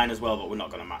 That's a line as well, but we're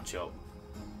not going to match up.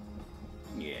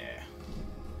 Yeah.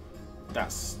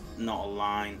 That's not a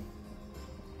line.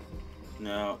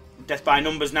 No. Death by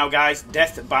numbers now, guys.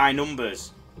 Death by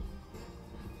numbers.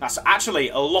 That's actually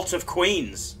a lot of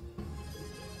queens.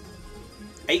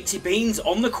 80 beans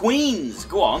on the queens.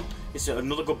 Go on. It's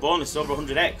another good bonus. Over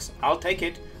 100x. I'll take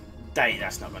it. Dang,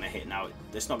 that's not going to hit now.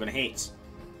 It's not going to hit.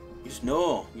 You just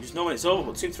know. You just know when it's over.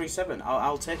 But 237.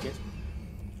 I'll take it.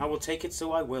 I will take it,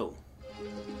 so I will.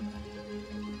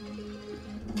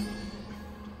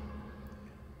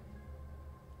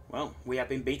 Well, we have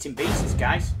been beating beasts,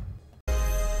 guys.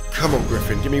 Come on,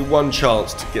 Griffin, give me one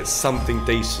chance to get something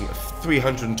decent.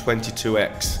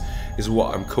 322x is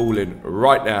what I'm calling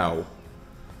right now.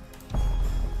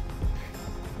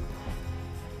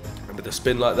 And with a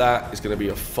spin like that, it's going to be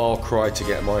a far cry to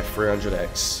get my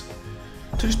 300x.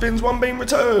 2 spins, 1 being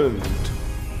returned.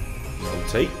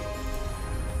 Multi.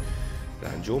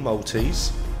 Land your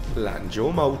multis. Land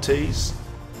your multis.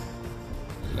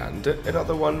 Land it.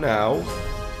 Another one now.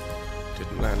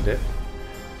 Didn't land it.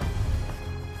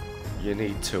 You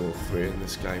need 2 or 3 in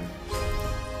this game.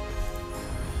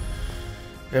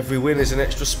 Every win is an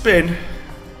extra spin.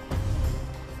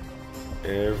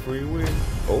 Every win.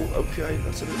 Oh, okay,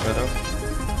 that's a bit better.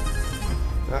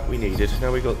 That we needed.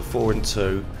 Now we got the 4 and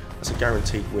 2. That's a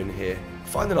guaranteed win here.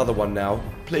 Find another one now,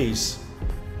 please.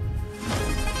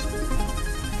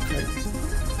 Okay.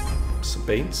 Some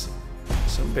beans.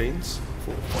 Some beans.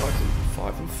 4,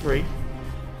 5 and 3.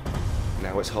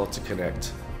 Now it's hard to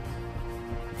connect.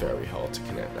 Very hard to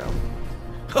connect now.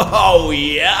 Oh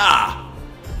yeah!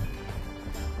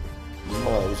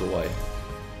 Miles away.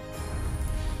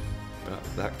 But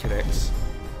that connects.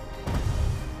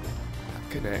 That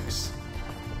connects.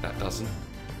 That doesn't.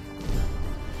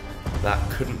 That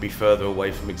couldn't be further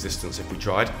away from existence if we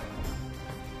tried.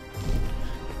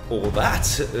 Or that,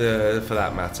 for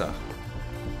that matter.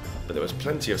 But there was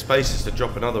plenty of spaces to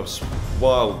drop another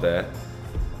wild there.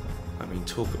 I mean,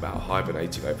 talk about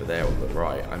hibernating over there on the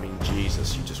right. I mean,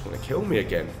 Jesus, you just want to kill me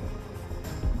again.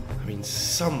 I mean,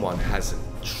 someone has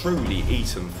truly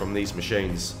eaten from these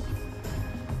machines.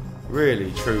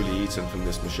 Really, truly eaten from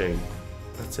this machine.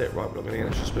 That's it, right? We're not going to get an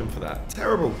extra spin for that.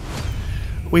 Terrible.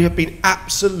 We have been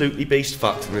absolutely beast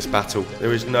fucked in this battle.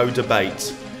 There is no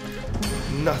debate.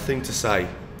 Nothing to say.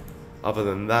 Other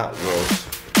than that was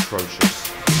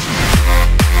atrocious.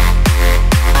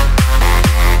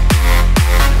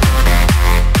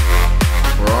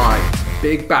 Right,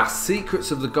 Big Bass,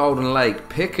 Secrets of the Golden Lake.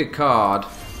 Pick a card.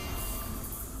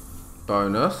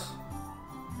 Bonus.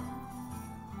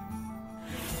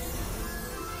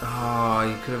 Ah,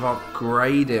 you could have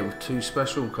upgraded with 2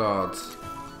 special cards.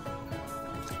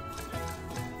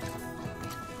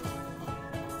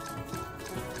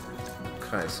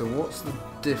 Okay, so what's the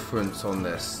difference on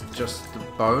this? Just the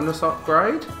bonus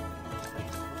upgrade?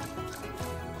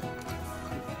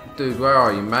 Dude, where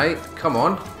are you, mate? Come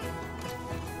on.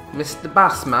 Mr.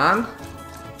 Bass Man.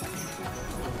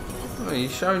 Oh,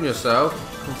 you've shown yourself.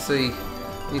 You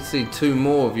can see 2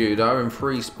 more of you though in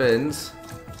 3 spins.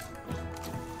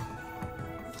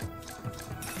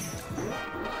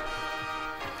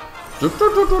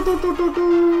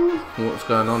 What's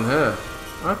going on here?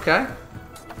 Okay.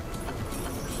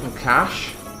 Some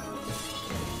cash.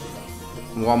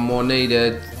 1 more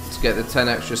needed to get the 10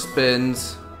 extra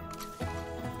spins.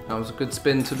 That was a good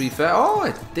spin, to be fair. Oh,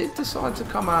 it did decide to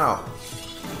come out.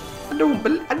 I don't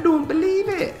believe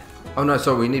it. Oh no,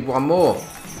 sorry, we need 1 more.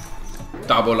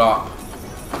 Double up.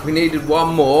 We needed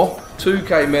 1 more. 2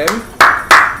 came in.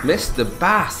 Mr.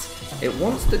 Bass. It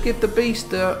wants to give the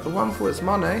beast a run for its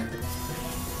money.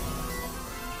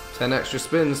 10 extra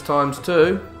spins times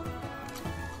 2.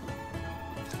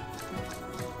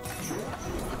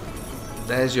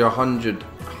 There's your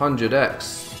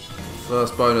 100x.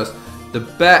 First bonus. The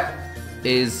bet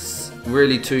is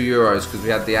really €2 because we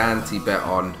had the ante bet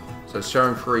on. So it's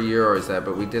showing €3 there,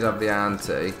 but we did have the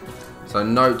ante. So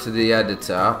note to the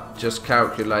editor, just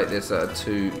calculate this at a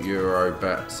 €2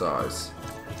 bet size.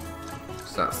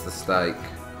 So that's the stake.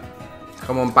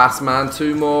 Come on, Bassman,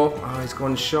 2 more. Oh, he's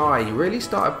gone shy. He really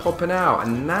started popping out,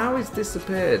 and now he's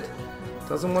disappeared.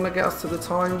 Doesn't want to get us to the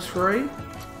 ×3.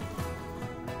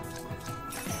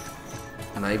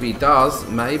 Maybe he does.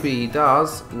 Maybe he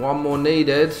does. 1 more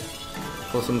needed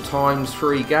for some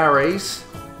 ×3 Garys.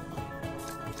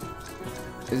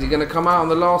 Is he going to come out on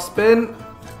the last spin?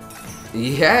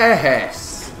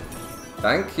 Yes!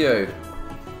 Thank you.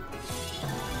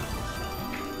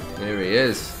 Here he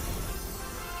is.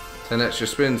 10 extra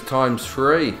spins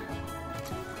 ×3.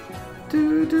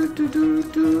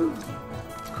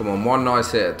 Come on, 1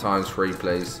 nice hit at ×3,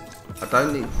 please. I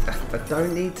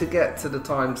don't need to get to the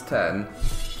 ×10.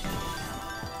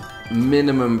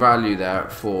 Minimum value there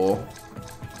at 4.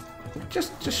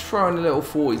 Just throw in a little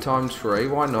 40 ×3,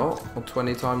 why not? Or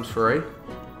 20 ×3.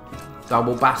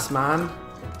 Double Bassman.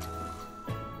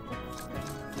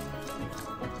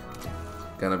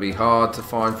 Gonna be hard to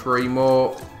find 3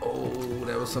 more. Oh,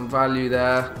 there was some value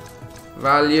there.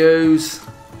 Values.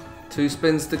 2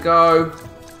 spins to go.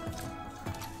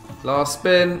 Last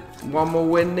spin. 1 more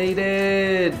win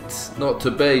needed. Not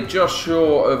to be. Just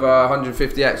short of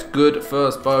 150x. Good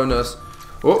first bonus.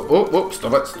 Oh,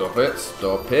 stop it, stop it,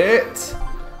 stop it.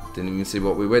 Didn't even see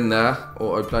what we win there.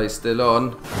 Autoplay still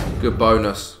on. Good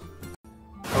bonus.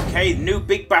 Okay, new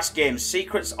Big Bass game.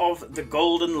 Secrets of the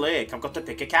Golden Lake. I've got to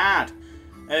pick a card.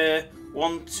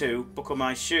 1, 2, buckle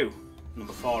my shoe.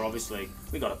 Number 4, obviously.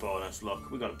 We got a bonus,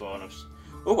 look. We got a bonus.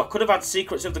 Oh, I could have had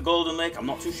Secrets of the Golden Lake. I'm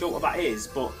not too sure what that is,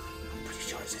 but I'm pretty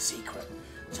sure it's a secret.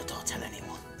 So don't tell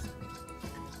anyone.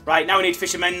 Right, now we need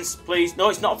Fisherman's, please. No,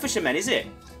 it's not a fisherman, is it?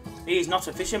 He's not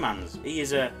a fisherman's. He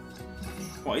is a...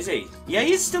 What is he? Yeah,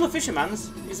 he is still a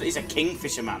fisherman's. He's a king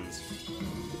fisherman's.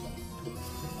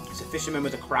 He's a fisherman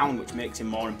with a crown, which makes him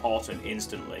more important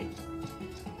instantly.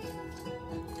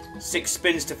 6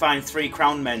 spins to find 3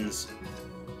 crown men's.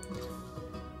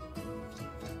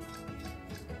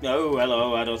 Oh,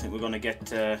 hello. I don't think we're going to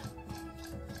get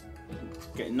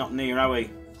not near, are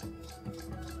we?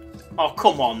 Oh,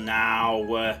 come on now.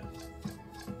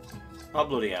 Oh,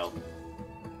 bloody hell.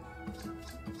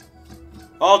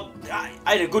 Oh, I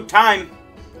had a good time.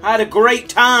 I had a great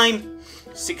time.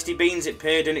 60 beans it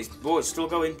paid, and it's still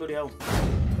going. Bloody hell.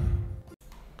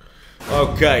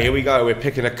 Okay, here we go. We're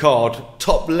picking a card.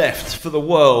 Top left for the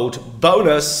world.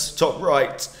 Bonus. Top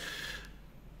right.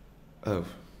 Oh.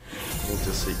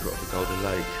 Water Secret of the Golden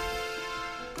Lake.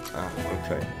 Ah,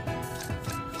 okay.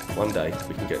 One day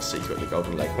we can get Secret at the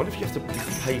Golden Lake. I wonder if you have to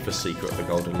pay for Secret at the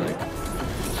Golden Lake.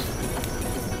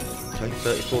 Okay,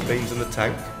 34 beans in the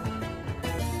tank.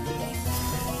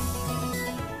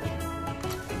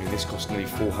 I mean, this costs nearly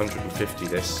 450,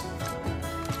 this.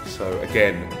 So,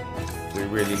 again, we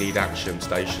really need action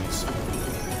stations.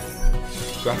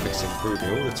 Graphics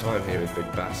improving all the time here with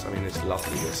Big Bass. I mean, it's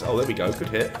lovely, this. Oh, there we go. Good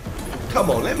hit. Come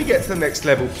on, let me get to the next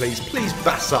level, please. Please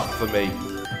bass up for me.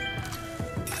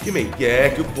 Gimme.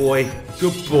 Yeah, good boy.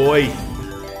 Good boy.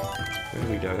 There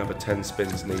we go. Another 10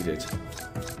 spins needed.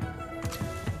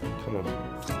 Come on.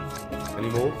 Any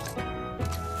more?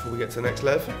 Before we get to the next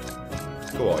level?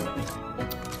 Go on.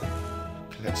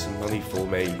 Collect some money for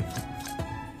me.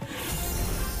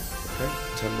 Okay,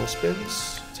 10 more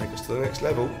spins. Take us to the next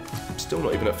level. I'm still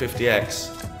not even at 50x.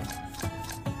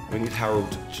 We need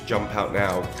Harold to jump out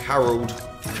now. Harold,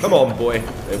 come on, boy.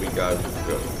 There we go.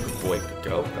 Good boy, good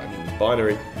girl.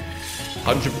 Binary.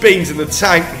 100 beans in the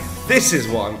tank. This is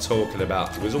what I'm talking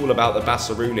about. It was all about the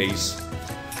Bassaroonies.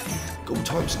 Gold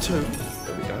times 2.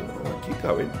 There we go. All right, keep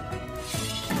going.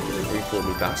 Keep delivering for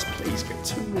me, Bass. Please get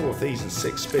 2 more of these in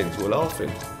 6 spins. We're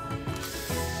laughing.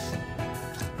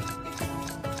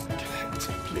 Collect,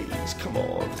 please. Come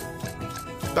on.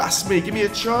 Bass me. Give me a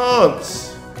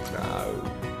chance. No.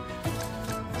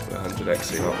 We're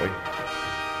 100xing, aren't we?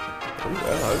 Oh,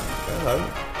 hello. Hello.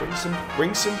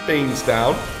 Bring some beans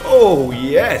down. Oh,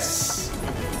 yes.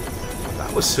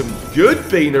 That was some good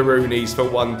beanaroonies for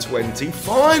 120.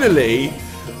 Finally,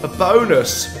 a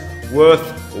bonus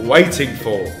worth waiting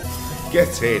for.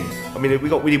 Get in. I mean,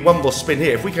 we need 1 more spin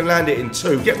here. If we can land it in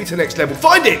 2, get me to the next level.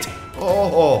 Find it.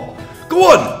 Oh,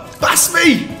 go on. Bass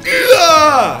me.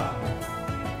 Yeah.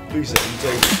 Please let me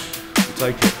take it.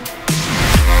 Take it.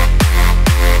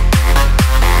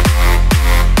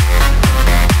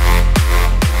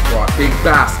 Big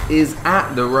Bass is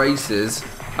at the races.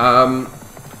 I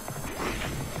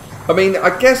mean,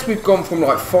 I guess we've gone from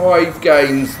like 5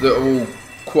 games that are all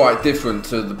quite different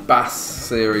to the Bass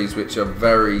series, which are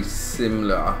very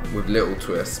similar with little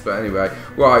twists. But anyway,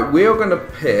 right, we are going to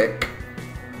pick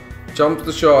Jump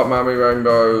the Shark, Mammy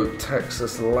Rainbow,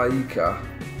 Texas Laker,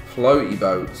 Floaty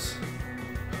Boats,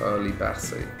 Pearly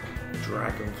Bassie,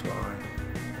 Dragonfly,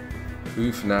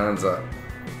 Bonanza.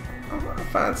 I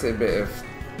fancy a bit of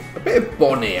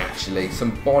Bonnie, actually.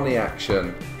 Some Bonnie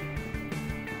action.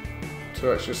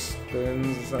 2 extra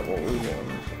spins. Is that what we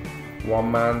want?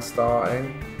 1 man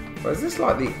starting. But is this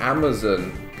like the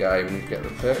Amazon game? You get the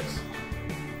picks.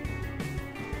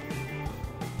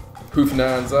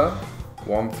 Bonanza.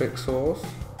 1 fixed horse.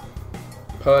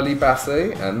 Pearly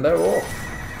Bassie. And they're off.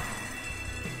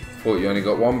 Thought you only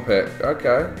got 1 pick.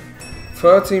 Okay.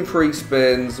 13 free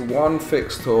spins. 1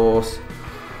 fixed horse.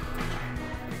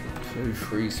 2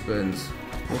 free spins.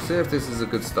 We'll see if this is a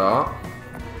good start.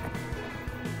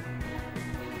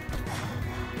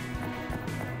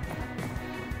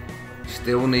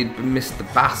 Still need Mr.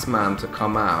 Bassman to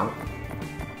come out,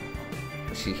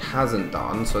 which he hasn't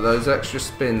done, so those extra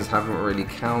spins haven't really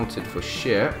counted for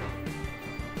shit.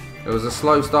 It was a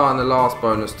slow start in the last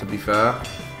bonus, to be fair.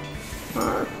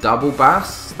 Double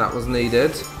bass, that was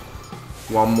needed.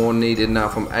 1 more needed now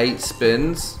from 8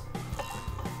 spins.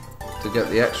 To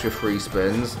get the extra free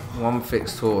spins. 1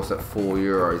 fixed horse at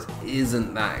 €4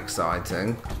 isn't that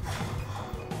exciting.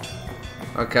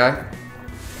 Okay,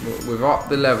 we've upped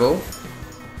the level.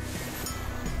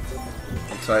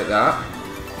 I'll take that.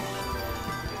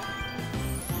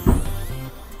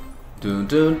 Dun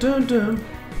dun dun dun.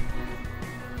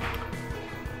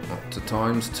 Up to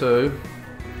times 2.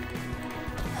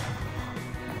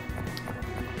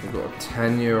 We've got a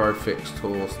 €10 fixed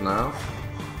horse now.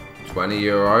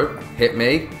 €20. Hit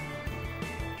me.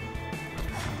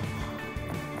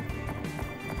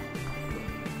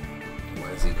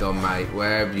 Where's he gone, mate?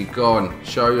 Where have you gone?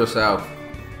 Show yourself.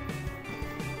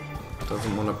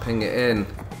 Doesn't want to ping it in.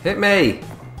 Hit me.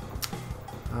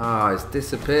 Ah, it's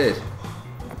disappeared.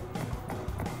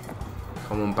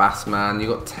 Come on, Bassman. You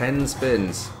got 10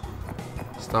 spins.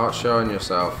 Start showing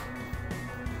yourself.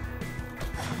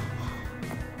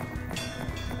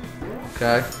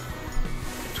 Okay.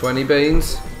 20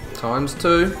 beans times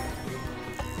 2.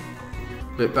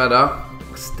 Bit better.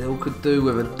 Still could do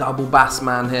with a double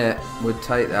Bassman hit. Would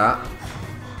take that.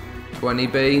 20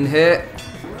 bean hit.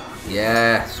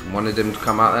 Yes, wanted him to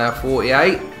come out there.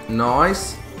 48.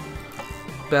 Nice.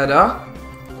 Better.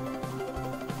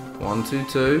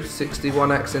 122.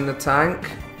 61x in the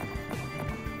tank.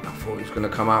 I thought he was going to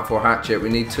come out for a hatchet. We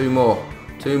need 2 more.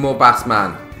 2 more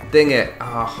Bassman. Ding it.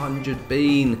 100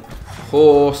 bean.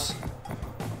 Horse.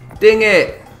 Ding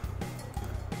it!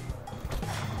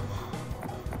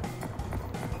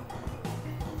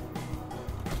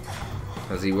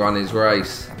 has he run his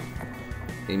race?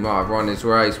 He might have run his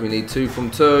race. We need 2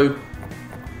 from 2.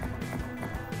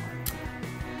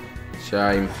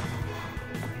 Shame.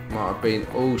 Might have been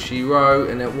all she wrote,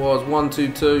 and it was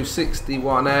 122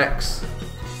 61x.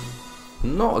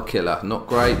 Not a killer. Not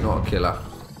great. Not a killer.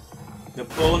 The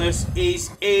bonus is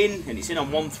in, and it's in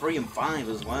on 1, 3, and 5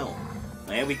 as well.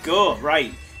 There we go.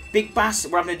 Right. Big Bass,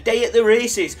 we're having a day at the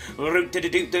races. Root to the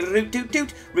doot, the root doot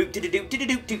doot, root to the doot, to the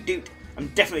doot doot doot. I'm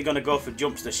definitely going to go for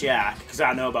Jumps the Shark, because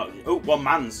I know about... Oh, one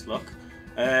man's, look.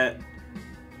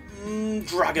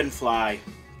 Dragonfly.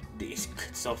 It's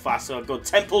so far so good.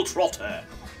 Temple Trotter.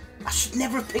 I should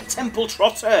never have picked Temple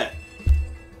Trotter.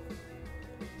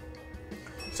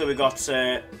 So we got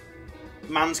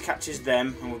Mans catches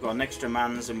them, and we've got an extra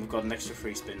Mans, and we've got an extra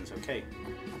free spins. Okay.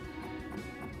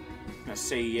 Let's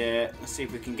see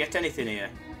if we can get anything here.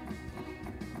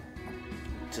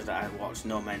 To that I watch,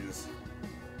 no men's.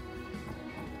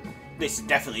 This is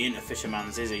definitely into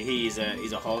Fisherman's, is he? He's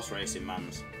a horse racing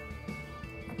man's.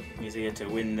 He's here to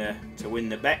win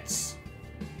the bets.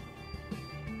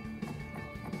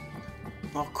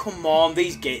 Oh come on,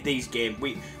 these games.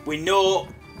 We know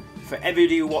for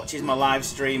everybody who watches my live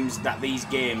streams that these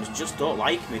games just don't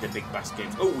like me, the Big Bass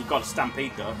games. Oh, we've got a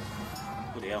Stampede though.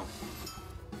 Bloody hell.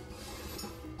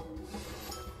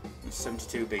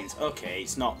 72 beans. Okay,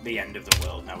 it's not the end of the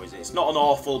world now, is it? It's not an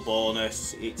awful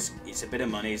bonus. It's a bit of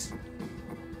monies.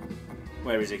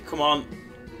 Where is it? Come on.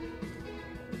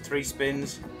 3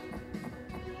 spins.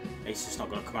 He's just not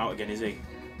going to come out again, is he?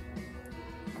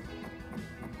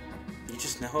 You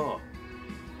just know.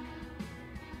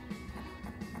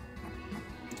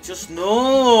 You just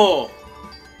know.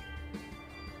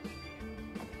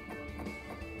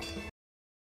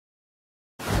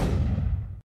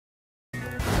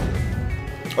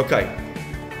 Okay,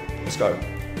 let's go.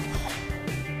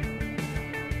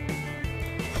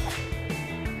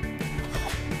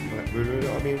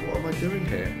 I mean, what am I doing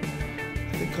here?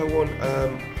 I think I want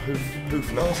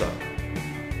Bonanza.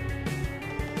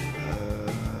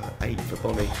 8 for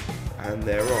Bonnie, and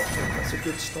they're off. That's a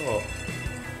good start.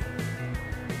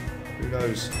 Who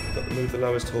knows? Got to move the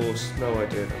lowest horse. No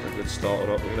idea if that's a good start or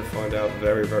not. We're going to find out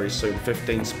very, very soon.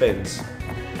 15 spins.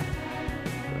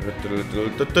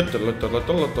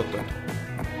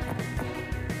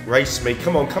 Race me.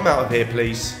 Come on, come out of here,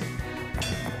 please.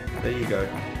 There you go.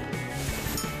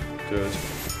 Good.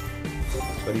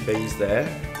 20 beans there.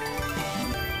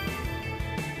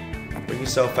 Bring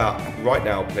yourself out right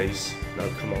now, please. No,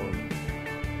 come on.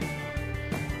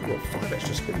 Well, 5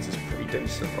 extra spins is pretty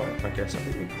decent, right? I guess I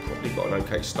think we've probably got an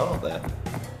okay start there.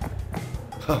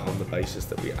 On the basis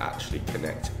that we actually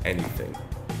connect anything.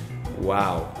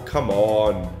 Wow, come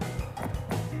on.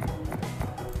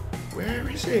 Where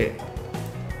is it?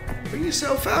 Bring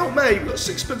yourself out, mate. We've got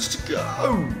 6 spins to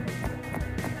go.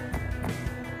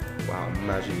 Wow,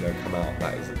 imagine you don't come out.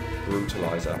 That is a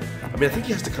brutalizer. I mean, I think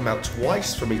he has to come out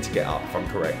twice for me to get up, if I'm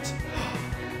correct.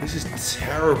 This is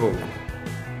terrible.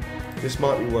 This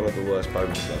might be one of the worst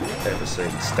bonuses I've ever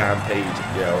seen. Stampede,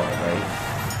 yeah, right, mate.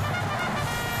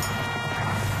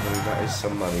 I mean, that is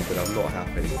some money, but I'm not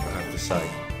happy, I have to say.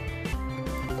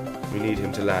 We need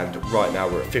him to land right now.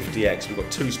 We're at 50x. We've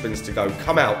got 2 spins to go.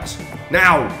 Come out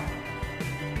now!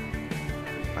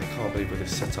 I can't believe with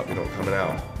this setup you're not coming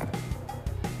out.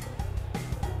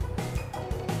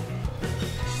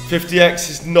 50x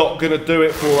is not going to do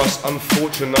it for us,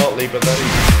 unfortunately, but that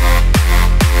is...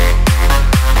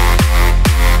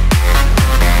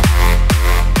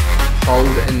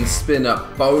 Hold and spinner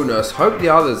bonus. Hope the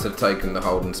others have taken the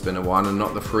hold and spinner one and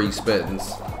not the free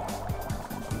spins.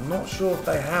 Not sure if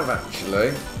they have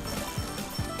actually.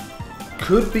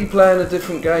 Could be playing a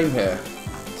different game here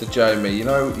to Jamie. You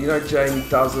know Jamie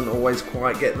doesn't always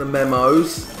quite get the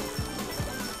memos.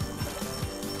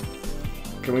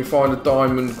 Can we find a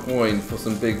diamond coin for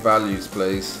some big values,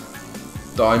 please?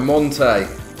 Diamante.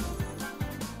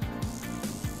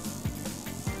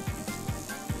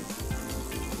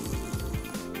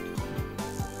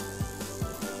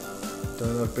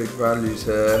 Don't have big values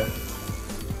here.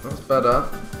 That's better.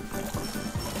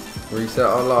 Reset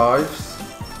our lives.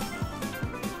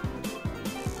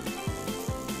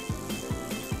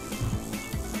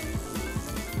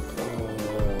 Oh,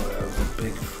 that was a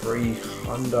big free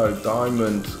hundo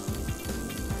diamond.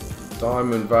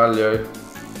 Diamond value.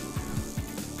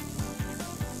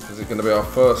 Is it going to be our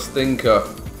first stinker?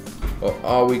 Or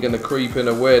are we going to creep in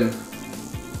a win?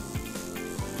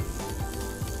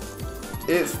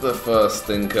 It's the first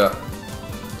stinker.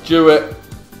 Do it.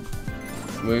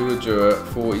 We will do it.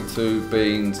 42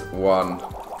 beans, 1.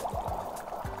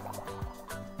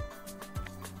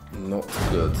 Not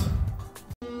good.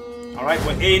 Alright,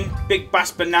 we're in. Big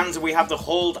Bass Bonanza, we have the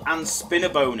hold and spinner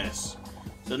bonus.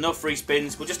 So no free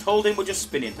spins. We're just holding, we're just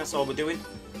spinning. That's all we're doing.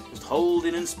 Just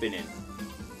holding and spinning.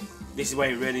 This is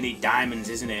where you really need diamonds,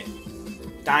 isn't it?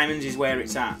 Diamonds is where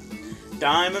it's at.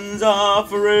 Diamonds are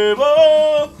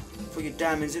forever. For your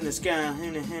diamonds in the sky.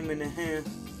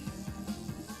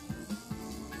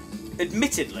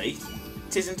 Admittedly,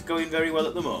 it isn't going very well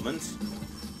at the moment.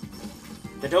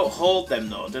 They don't hold them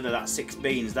though, do they? That 6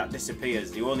 beans, that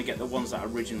disappears. You only get the ones that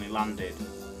originally landed.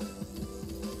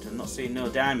 I'm not seeing no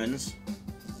diamonds.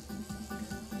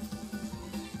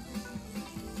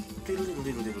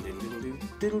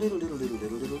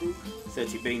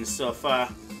 30 beans so far.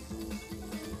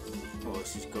 Oh,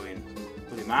 this is going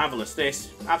pretty marvellous,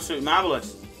 this. Absolutely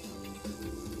marvellous.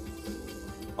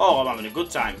 Oh, I'm having a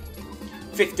good time.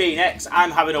 15x,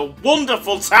 I'm having a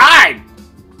wonderful time!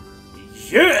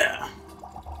 Yeah!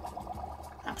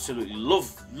 Absolutely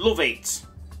love it.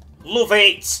 Love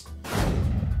it!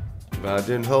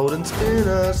 Van Holden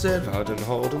spinner, said Van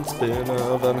Holden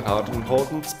spinner, Van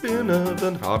Holden spinner,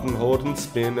 Van Holden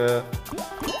spinner.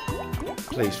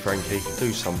 Please, Frankie,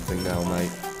 do something now,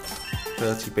 mate.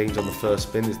 30 beans on the first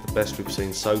spin is the best we've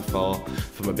seen so far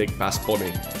from a big bass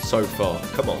Bonnie. So far.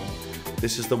 Come on.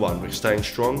 This is the one. We're staying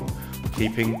strong. We're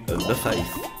keeping the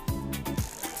faith.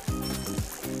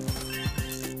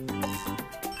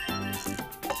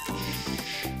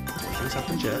 Nothing's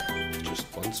happened yet.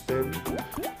 Just one spin.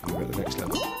 And we're at the next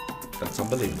level. That's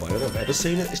unbelievable. I don't know if I've ever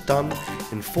seen it. It's done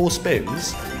in 4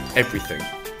 spins. Everything.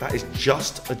 That is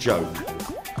just a joke.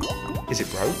 Is it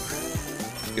broke?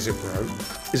 Is it broke?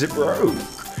 Is it broke?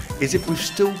 Is it we've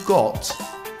still got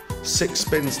 6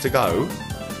 spins to go?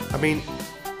 I mean,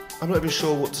 I'm not even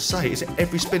sure what to say. Is it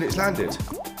every spin it's landed?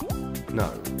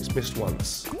 No, it's missed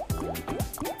once.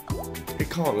 It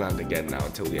can't land again now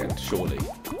until the end, surely.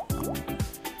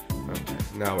 Okay,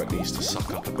 now it needs to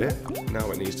suck up a bit.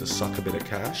 Now it needs to suck a bit of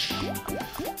cash.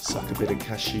 Suck a bit of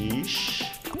cashish.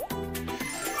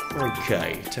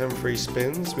 Okay, 10 free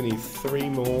spins. We need 3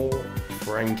 more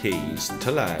Frankies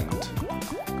to land.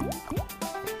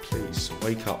 Please,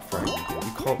 wake up, Frank.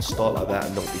 You can't start like that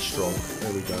and not be strong.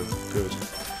 There we go. Good.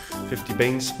 50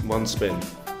 beans, 1 spin.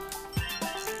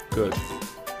 Good.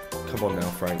 Come on now,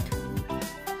 Frank.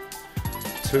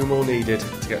 2 more needed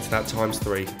to get to that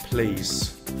 ×3. Please,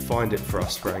 find it for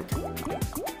us, Frank.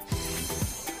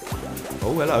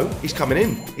 Oh, hello. He's coming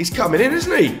in. He's coming in,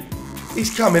 isn't he?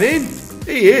 He's coming in.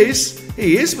 He is.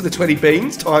 He is with the 20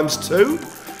 beans ×2.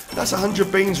 That's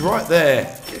 100 beans right there.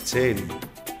 Get in.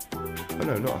 Oh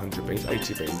no, not 100 beans,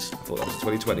 80 beans. I thought that was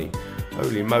 2020.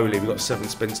 Holy moly, we've got 7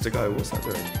 spins to go. What's that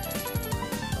doing? I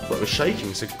thought it was shaking.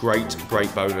 It's a great,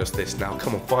 great bonus this now.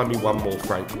 Come on, find me 1 more,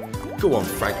 Frank. Go on,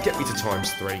 Frank, get me to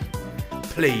 ×3.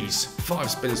 Please, 5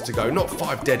 spins to go, not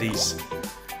 5 deadies.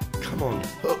 Come on,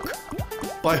 hook.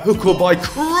 By hook or by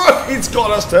crook, it's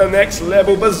got us to next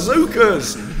level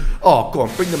bazookas. Oh, go on,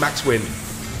 bring the max win.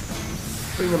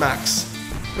 Bring the max.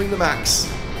 Bring the max.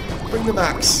 Bring the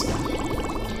max.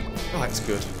 Oh, that's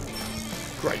good.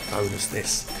 Great bonus,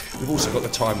 this. We've also got the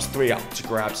 ×3 up to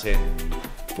grabs here.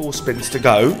 4 spins to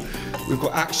go. We've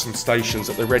got action stations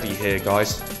at the ready here,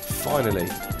 guys. Finally.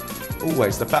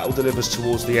 Always, the battle delivers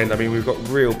towards the end. I mean, we've got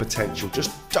real potential.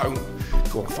 Just don't.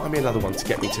 Go on, find me another one to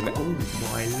get me to... Oh,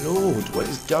 my lord. What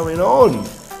is going on?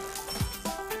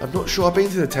 I'm not sure I've been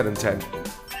to the 10 and 10.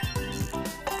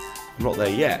 I'm not there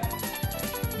yet.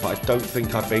 But I don't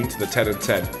think I've been to the 10 and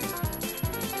 10.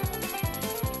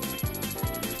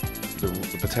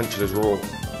 The potential is raw.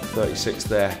 36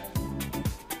 there.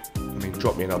 I mean,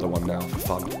 drop me another one now for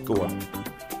fun. Go on.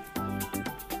 I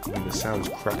mean, the sound's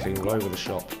crackling all over the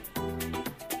shop.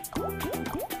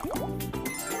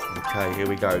 Okay, here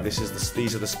we go. These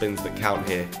are the spins that count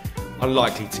here.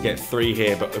 Unlikely to get 3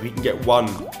 here, but if we can get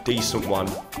 1 decent one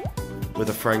with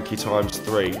a Frankie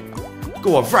 ×3.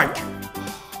 Go on, Frank!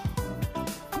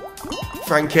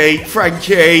 Frankie!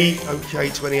 Frankie! Okay,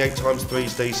 28 ×3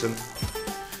 is decent.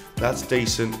 That's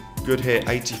decent. Good hit.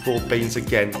 84 beans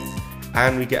again.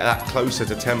 And we get that closer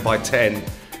to 10 by 10.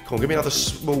 Come on, give me another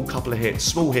small couple of hits.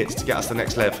 Small hits to get us to the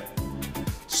next level.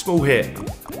 Small hit.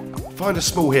 Find a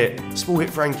small hit. Small hit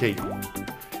Frankie.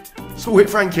 Small hit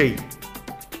Frankie.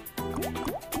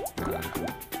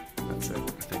 That's it,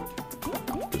 I think.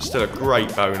 But still a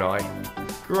great boni.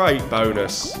 Great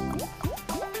bonus.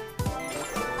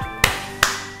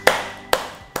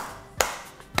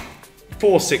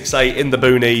 $468 in the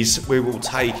boonies. We will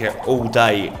take it all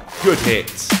day. Good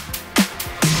hits.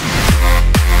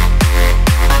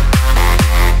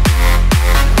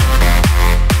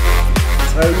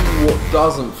 Tell you what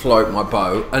doesn't float my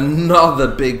boat. Another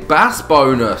big bass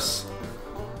bonus.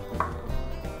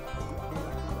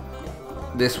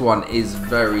 This one is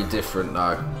very different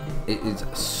though. It is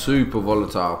super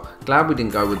volatile. Glad we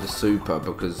didn't go with the super,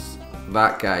 because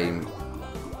that game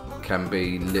can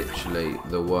be literally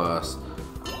the worst.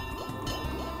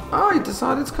 Oh, he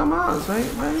decided to come out. Very,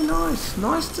 very nice.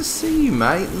 Nice to see you,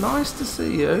 mate. Nice to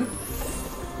see you.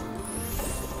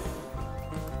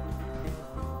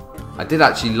 I did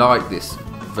actually like this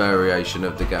variation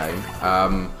of the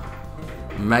game.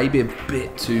 Maybe a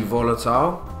bit too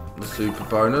volatile, the super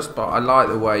bonus, but I like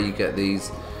the way you get these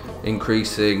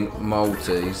increasing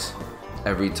multis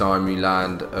every time you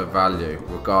land a value,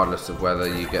 regardless of whether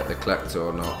you get the collector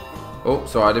or not. Oh,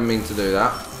 sorry, I didn't mean to do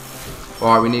that.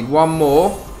 Alright, we need one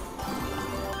more.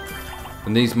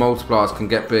 And these multipliers can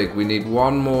get big. We need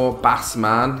one more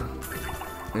Bassman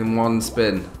in one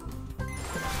spin.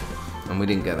 And we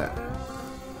didn't get it.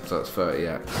 So that's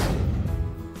 30x.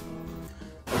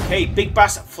 Okay, Big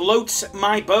Bass floats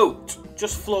my boat.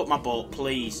 Just float my boat,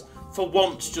 please. For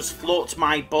once, just float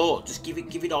my boat. Just give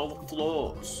it all the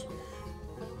floats.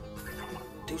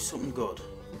 Do something good.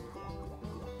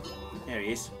 There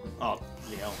he is. Oh,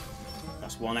 bloody hell.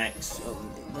 That's 1x.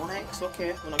 1x,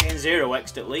 okay. We're not getting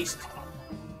 0x at least.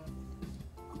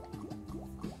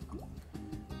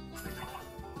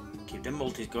 Keep them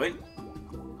multis going.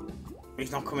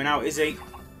 He's not coming out, is he?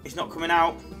 He's not coming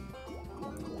out.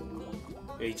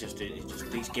 He just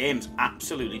these games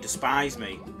absolutely despise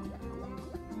me.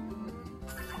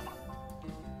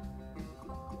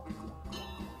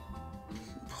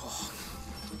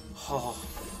 Oh.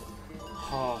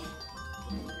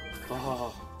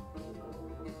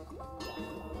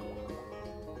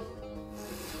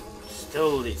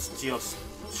 Still, it's just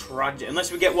tragic.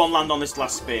 Unless we get one land on this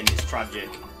last spin, it's tragic.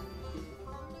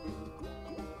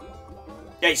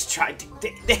 Yeah, it's tragic.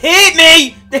 They hate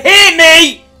me! They hate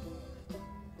me!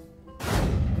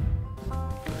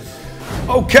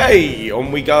 Okay,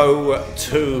 on we go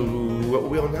to what are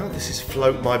we on now? This is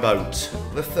Float My Boat,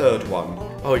 the third one.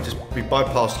 Oh, we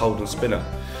bypassed Hold and Spinner.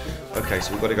 Okay,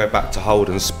 so we've got to go back to Hold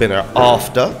and Spinner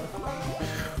after.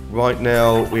 Right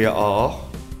now we are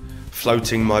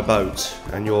floating my boat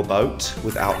and your boat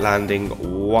without landing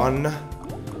one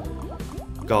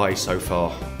guy so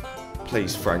far.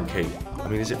 Please, Frankie. I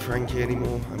mean, is it Frankie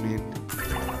anymore? I mean,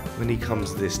 when he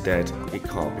comes this dead, it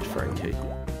can't be Frankie.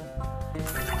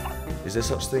 Is there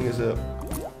such thing as a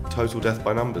total death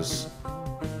by numbers? Are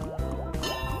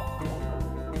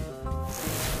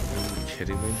you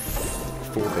kidding me?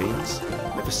 4 beans?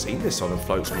 Never seen this on a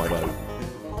Floats My Boat.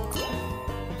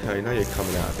 Okay, now you're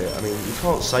coming out of it. I mean, you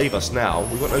can't save us now.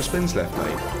 We've got no spins left,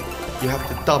 mate. You have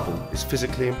to double. It's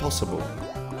physically impossible.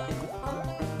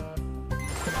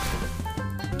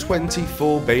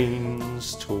 24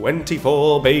 beans,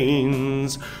 24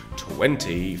 beans,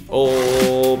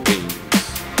 24 beans.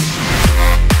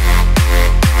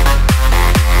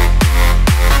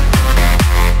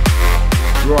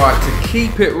 Right, to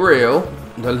keep it real,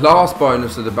 the last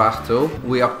bonus of the battle,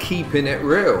 we are keeping it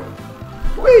real.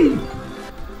 Whee!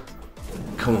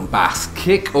 Come on, Bass,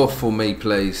 kick off for me,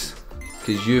 please.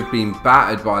 Because you've been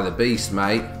battered by the beast,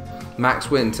 mate. Max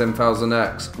win,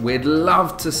 10,000x. We'd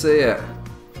love to see it.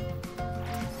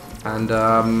 And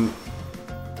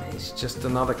it's just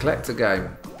another collector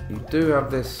game. You do have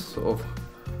this sort of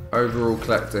overall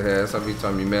collector here, so every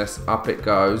time you miss, up it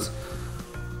goes.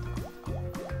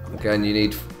 Again, you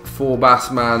need 4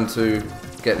 Bassman to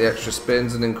get the extra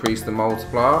spins and increase the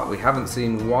multiplier. We haven't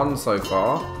seen one so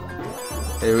far.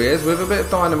 Here he is with a bit of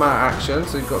dynamite action,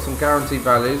 so you've got some guaranteed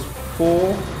values.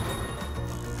 4.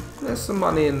 There's some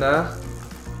money in there.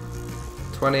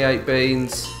 28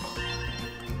 beans.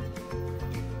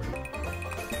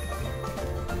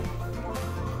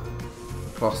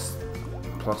 Plus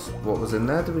what was in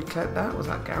there? Did we collect that? Was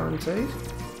that guaranteed?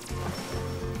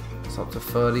 It's up to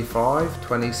 35,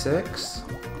 26.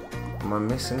 Am I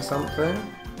missing something?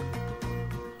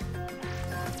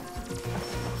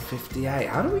 58.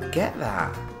 How do we get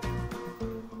that?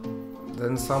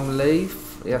 Then some leave.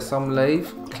 Yeah, some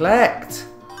leave. Collect!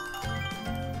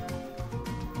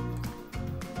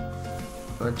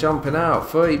 They're jumping out.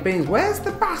 30 beans. Where's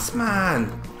the Bassman?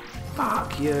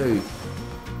 Fuck you.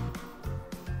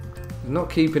 Not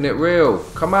keeping it real.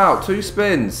 Come out. 2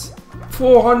 spins.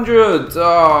 400.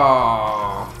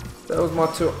 Ah, that was my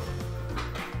 2.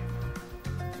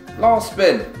 Last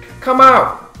spin. Come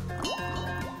out.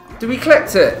 Did we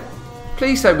collect it?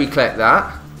 Please say we collect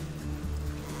that.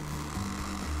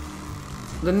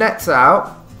 The net's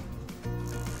out.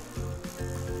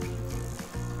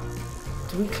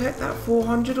 Did we collect that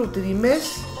 400 or did he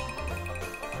miss?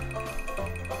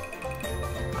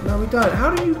 No, we don't.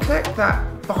 How do you collect that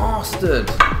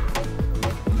bastard?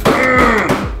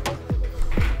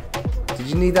 Did you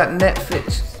you need that net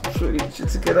fix to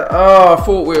get it. Oh, I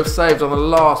thought we have saved on the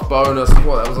last bonus.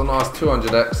 What, that was a nice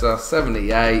 200 extra,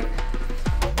 78.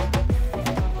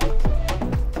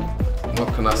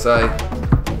 What can I say?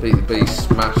 Beat the beast,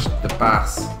 smash the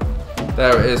bass.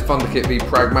 There it is, Thunder Kit v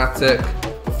Pragmatic.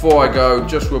 Before I go,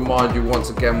 just remind you once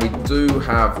again, we do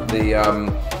have the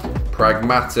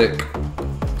Pragmatic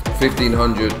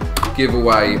 1500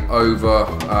 giveaway over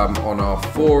on our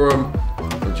forum.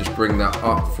 I'll just bring that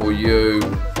up for you.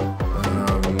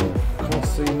 Can't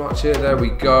see much here. There we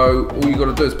go. All you got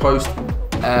to do is post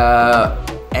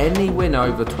any win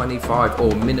over 25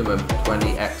 or minimum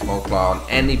 20x multiplier on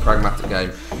any Pragmatic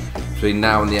game between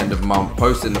now and the end of the month.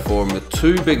 Post in the forum. The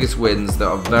 2 biggest wins that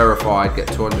are verified get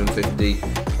 £250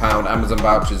 Amazon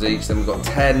vouchers each. Then we've got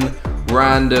 10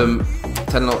 random,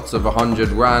 10 lots of 100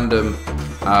 random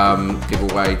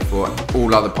giveaway for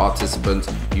all other participants.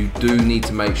 You do need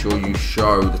to make sure you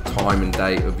show the time and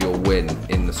date of your win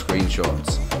in the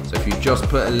screenshots. So if you just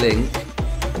put a link,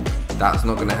 that's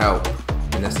not going to help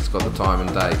unless it's got the time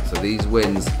and date. So these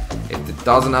wins, if it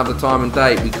doesn't have the time and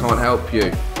date, we can't help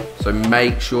you. So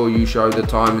make sure you show the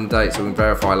time and date so we can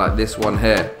verify, like this one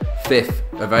here, 5th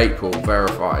of April,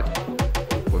 verified.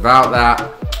 Without that,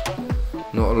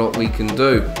 not a lot we can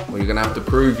do. Well, you're going to have to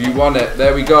prove you won it.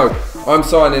 There we go. I'm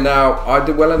signing out. I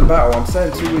did well in the battle. I'm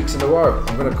saying 2 weeks in a row.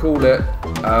 I'm going to call it.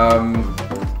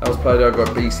 That was played over at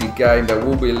BC Game. There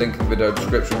will be a link in the video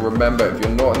description. Remember, if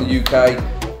you're not in the UK,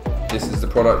 this is the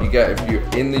product you get. If you're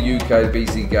in the UK, the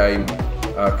BC Game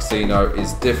casino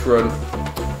is different.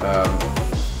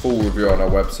 Full review on our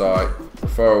website.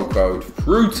 Referral code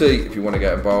FRUITY if you want to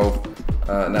get involved.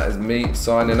 And that is me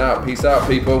signing out. Peace out,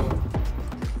 people.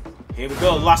 Here we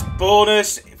go. Last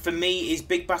bonus for me is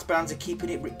Big Bass Bonanza, keeping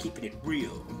it real.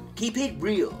 Keep it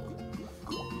real.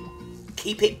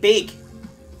 Keep it big.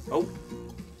 Oh,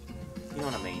 you know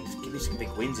what I mean. Just give me some big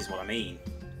wins is what I mean.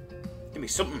 Give me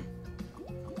something.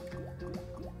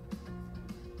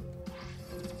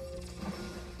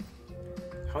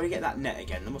 How do you get that net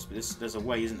again? There must be there's a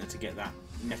way, isn't there, to get that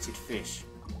netted fish.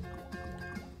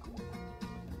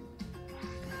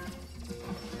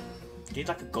 Do you need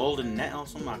like a golden net or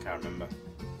something? I can't remember.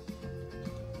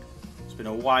 It's been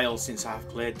a while since I've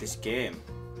played this game.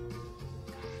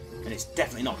 And it's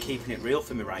definitely not keeping it real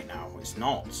for me right now. It's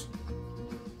not.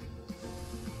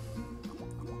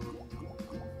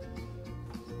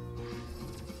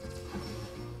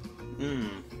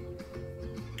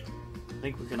 I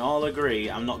think we can all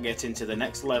agree I'm not getting to the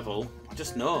next level. I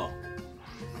just know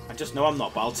I'm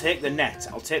not, but I'll take the net.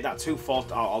 I'll take that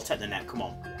 240. I'll take the net, come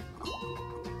on.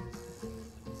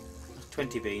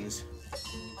 20 beans.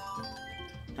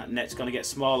 That net's going to get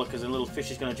smaller because the little fish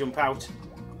is going to jump out.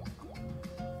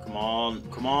 Come on,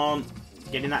 come on.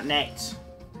 Get in that net.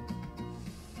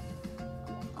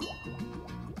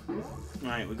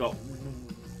 Right, we got...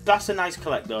 That's a nice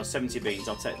collect though, 70 beans,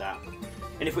 I'll take that.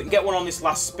 And if we can get one on this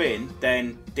last spin,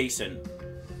 then decent.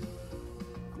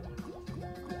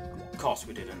 Of course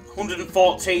we didn't.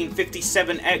 114,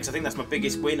 57x. I think that's my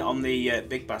biggest win on the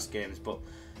Big Bass games. But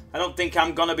I don't think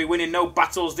I'm going to be winning no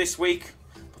battles this week.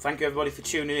 But thank you everybody for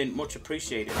tuning in. Much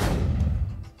appreciated.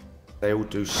 They all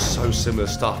do so similar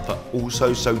stuff, but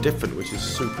also so different, which is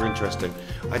super interesting.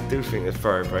 I do think it's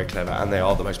very, very clever. And they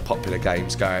are the most popular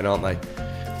games going, aren't they?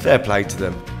 Fair play to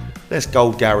them. Let's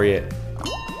Gold Gary it.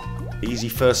 Easy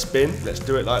first spin. Let's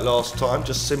do it like last time.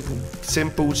 Just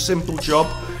simple job.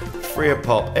 3 a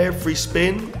pop. Every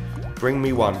spin, bring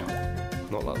me 1.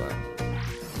 Not like that.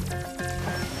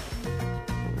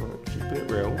 Right, keeping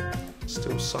it real.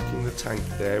 Still sucking the tank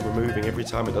there. Removing every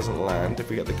time it doesn't land.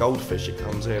 If we get the goldfish, it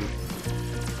comes in.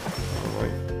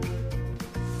 Alright.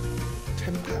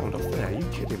 £10 off there. Are you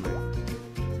kidding me?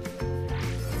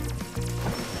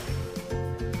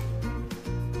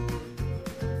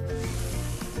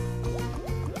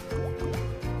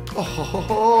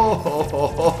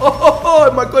 Oh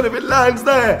my god, if it lands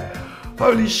there!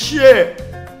 Holy shit!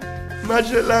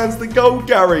 Imagine it lands the Gold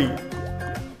Gary!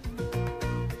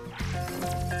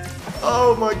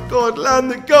 Oh my god,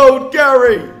 land the Gold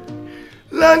Gary!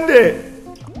 Land it!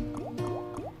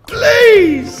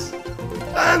 Please!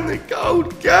 Land the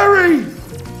Gold Gary!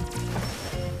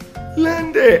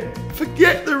 Land it!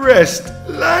 Forget the rest!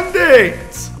 Land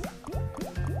it!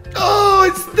 Oh,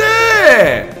 it's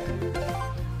there!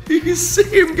 You can see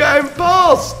him going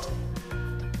past.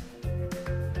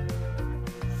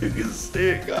 You can see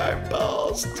it going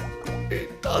past.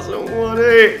 It doesn't want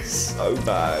it. So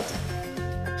bad.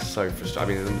 So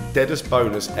frustrating. I mean, the deadest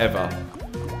bonus ever.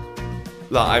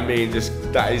 Like, I mean,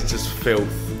 that is just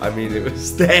filth. I mean, it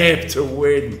was there to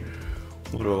win.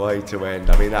 What a way to end.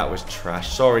 I mean, that was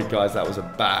trash. Sorry, guys, that was a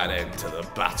bad end to the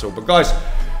battle. But, guys,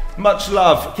 much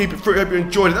love. Keep it fruity. Hope you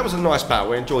enjoyed it. That was a nice battle.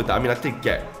 We enjoyed that. I mean, I did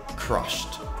get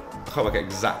crushed. I can't work out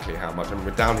exactly how much. I mean,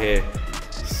 we're down here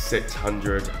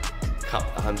 600, cut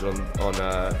 100 on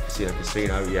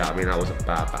Casino. Yeah, I mean, that was a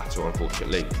bad battle,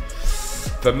 unfortunately.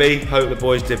 For me, hope the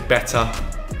boys did better.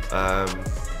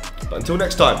 But until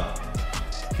next time,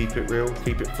 keep it real,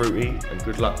 keep it fruity, and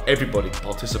good luck everybody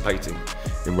participating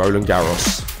in Roland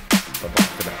Garros. Bye-bye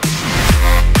for now.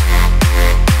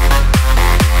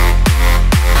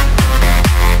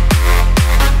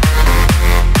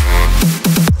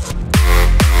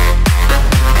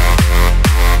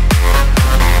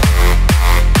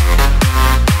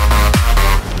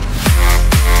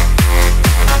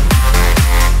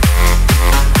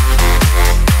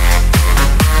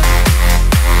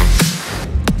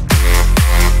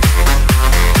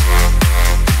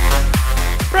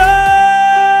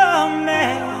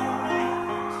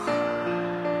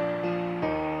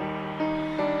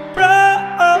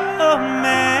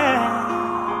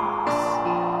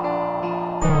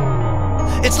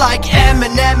 It's like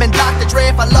Eminem and Dr. Dre.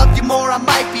 If I loved you more, I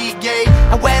might be gay.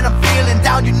 And when I'm feeling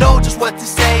down, you know just what to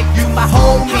say. You my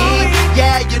homie,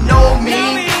 yeah, you know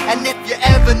me. And if you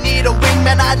ever need a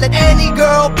wingman, I'd let any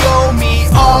girl blow me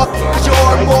off. 'Cause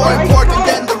you're more important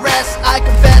than the rest. I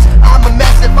confess, I'm a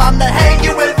mess if I'm not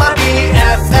hanging with my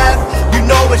BFF. You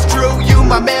know it's true, you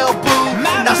my male boo.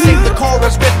 Now sing the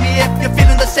chorus with me if you're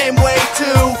feeling the same way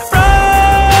too.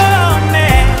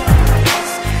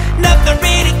 Nothing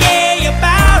really gay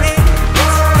about it.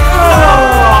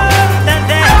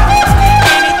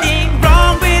 Anything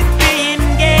wrong with being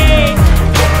gay?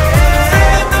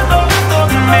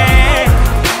 Man,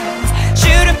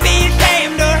 shouldn't be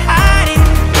ashamed or hide it.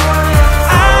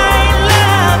 I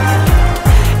love you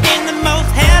in the most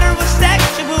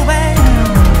heterosexual way.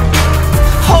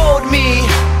 Hold me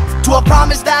to a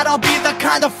promise that I'll be the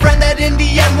kind of friend that in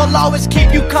the end will always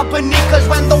keep you company. 'Cause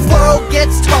when the world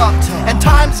gets tough and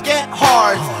times get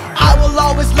hard, I will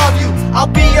always love you,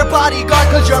 I'll be your bodyguard.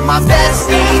 'Cause you're my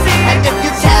bestie, and if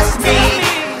you test me,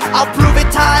 I'll prove it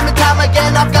time and time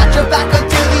again. I've got your back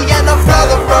until the end. A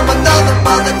brother from another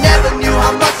mother, never knew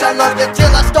how much I loved you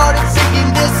till I started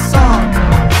singing this song.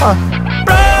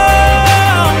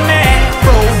 Romance,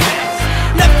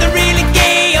 nothing really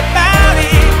gay about it.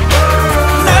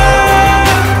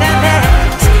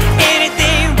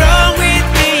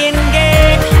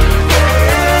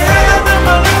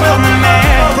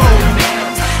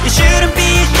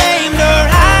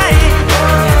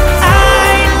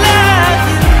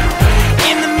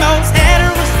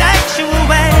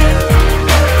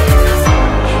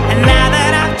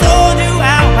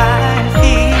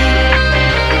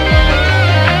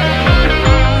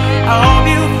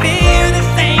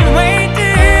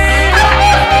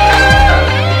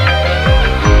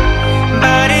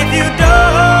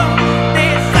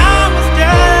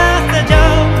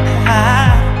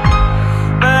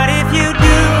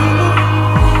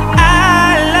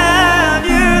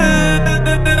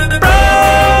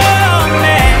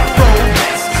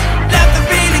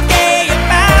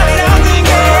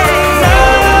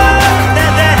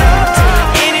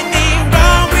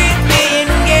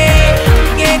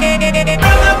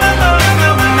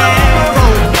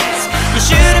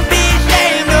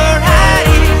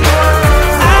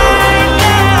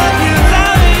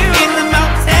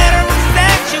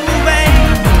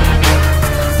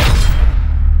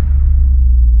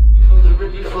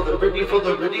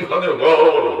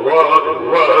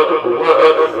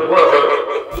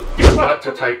 I'd like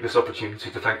to take this opportunity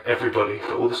to thank everybody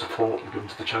for all the support you've given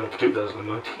to the channel for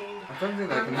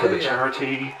 2019, for the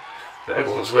charity that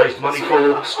everyone's raised money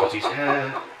for, Scotty's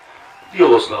hair,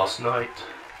 yours last night,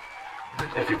 and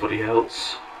everybody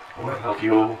else. I love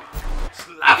you all.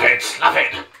 Slap it,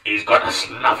 he's gonna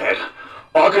slap it.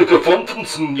 I could go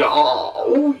Fontensen, yeah,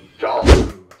 oh yeah.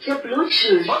 Your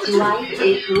Bluetooth device is ready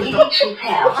to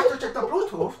pair. I have to check the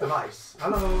Bluetooth device.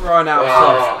 Hello. Right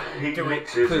now, He do it.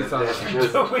 mixes Please and don't.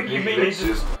 just- Do it, you he mean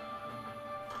mixes.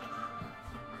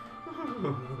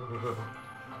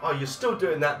 Oh, you're still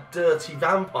doing that dirty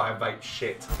vampire vape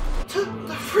shit. To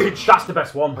the fridge. That's the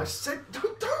best one. I said,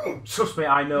 don't. Trust me,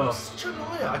 I know. You're such a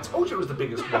liar. I told you it was the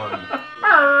biggest one.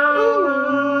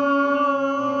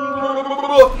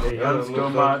 The ants go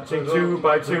marching 2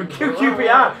 by 2.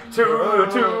 QQPR 2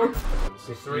 2.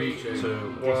 3,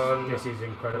 2, 1. This is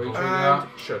incredible. And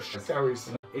shush. Carries.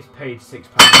 It's paid £6.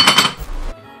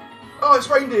 Oh, it's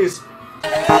reindeers.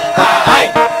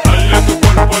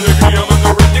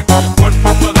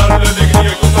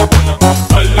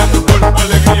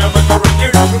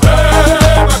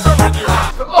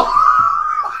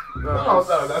 Oh,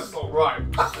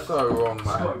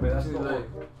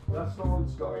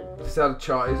 Scotty. He's had a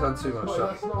chart, he's had too much Scotty,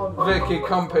 stuff. that's not on. Vicky,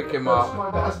 come pick him up.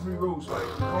 Scotty, there has to be rules, mate. You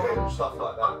can't do stuff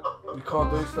like that. You can't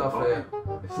do stuff here.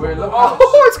 It's We're not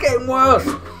oh, it's getting worse.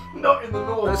 Not in the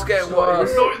north. It's getting Scotty,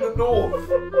 worse. We're not in the north.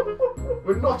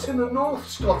 We're not in the north,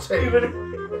 Scotty.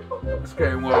 It's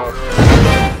getting worse.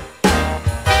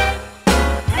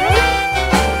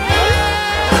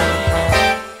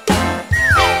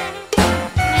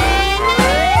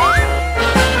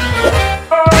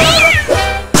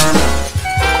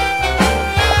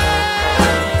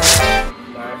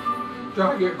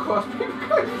 Drag it across people.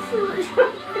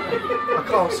 I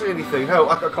can't see anything. Hell,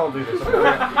 I can't do this.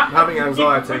 I'm having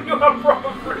anxiety. Go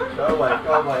away,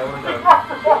 I want to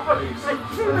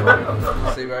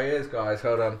go. See where he is, guys.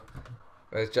 Hold on.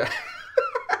 Where's Jack?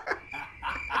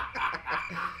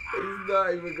 He's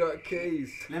not even got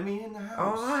keys. Let me in the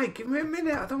house. Alright, give me a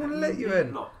minute. I don't want to let you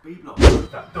in. B block. Close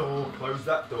that door, close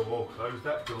that door, close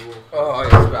that door. Oh,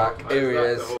 he's back. Here he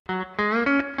is.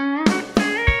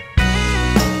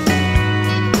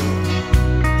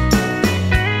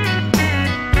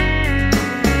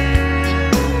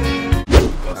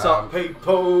 What's up,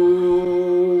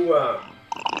 people?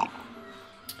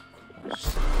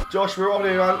 Josh, we're on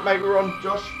here, mate. We're on,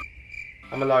 Josh.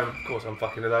 I'm alone. Of course, I'm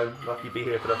fucking alone. Lucky to be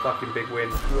here for the fucking big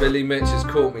win. Billy Mitch has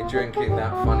caught me drinking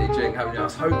that funny drink, haven't you? I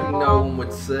was hoping no one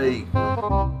would see.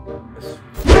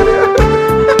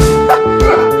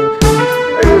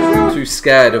 I'm too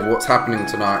scared of what's happening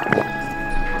tonight.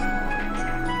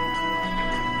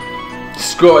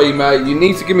 Scotty, mate, you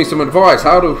need to give me some advice.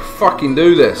 How to fucking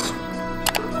do this?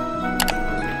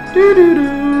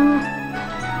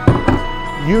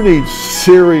 You need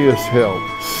serious help.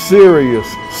 Serious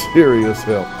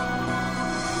help.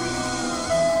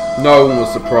 No one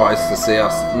was surprised to see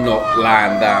us not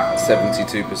land that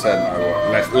 72%.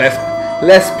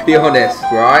 Let's be honest,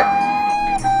 right?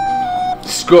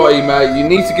 Scotty, mate, you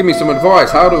need to give me some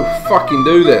advice. How to fucking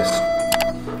do this?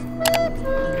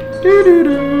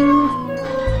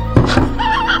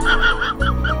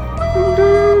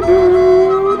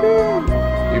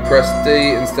 You press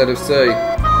D instead of C.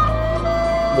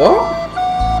 What?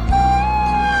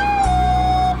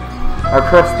 I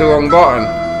pressed the wrong button.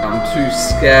 I'm too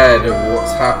scared of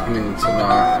what's happening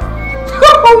tonight.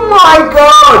 Oh my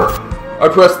god! I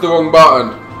pressed the wrong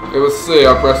button. It was C,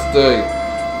 I pressed D.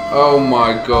 Oh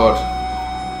my god.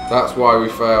 That's why we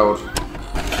failed.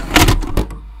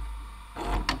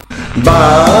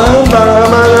 Bam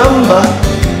bam aramba,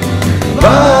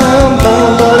 bam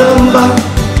bam aramba,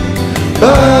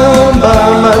 bam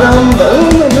bam aramba.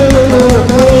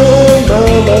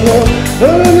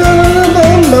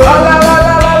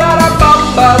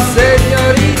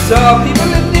 Señorita,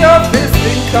 people in the office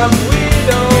think I'm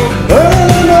weirdo.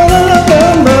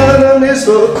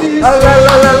 La la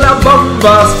la la la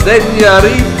bomba,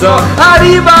 señorita.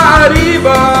 Arriba,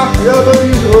 arriba.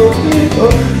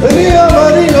 La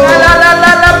la la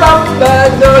la la bomba,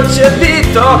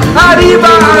 dolcevito.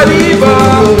 Arriba, arriba.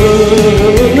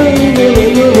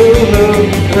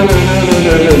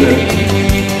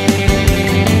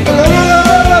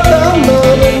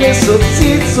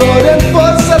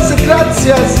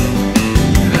 Gracias,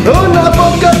 una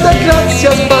boca de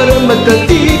gracias para un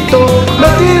tantito,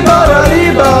 la diva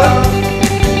arriba.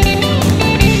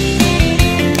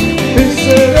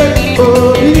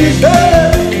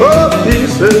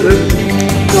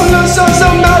 Con los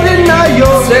ojos marinayo,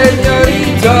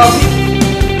 Señorita,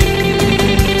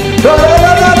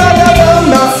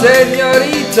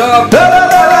 señorita,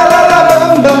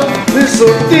 mi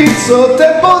sorriso te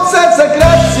senza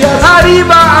gracias.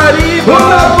 Arriba, arriba.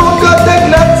 Una boca de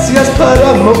gracias para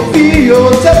Mofio,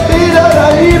 te pira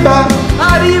arriba.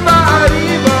 Arriba,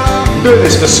 arriba. Doing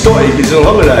this for Scotty, he's on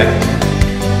holiday.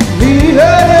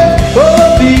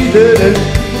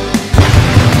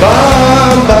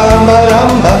 Bam bam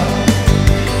aramba,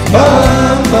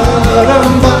 bam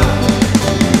baramba,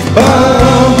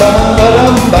 bam bam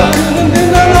aramba,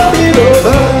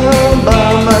 bam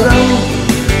bam aramba.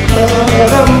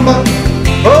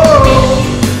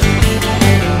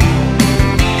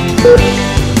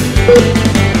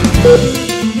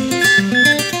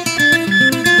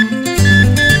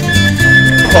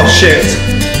 Oh shit!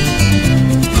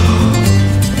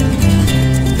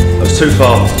 That was too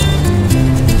far.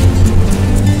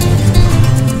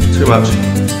 Too much.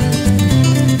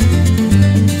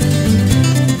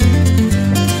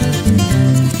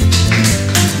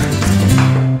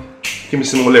 Give me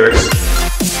some more lyrics.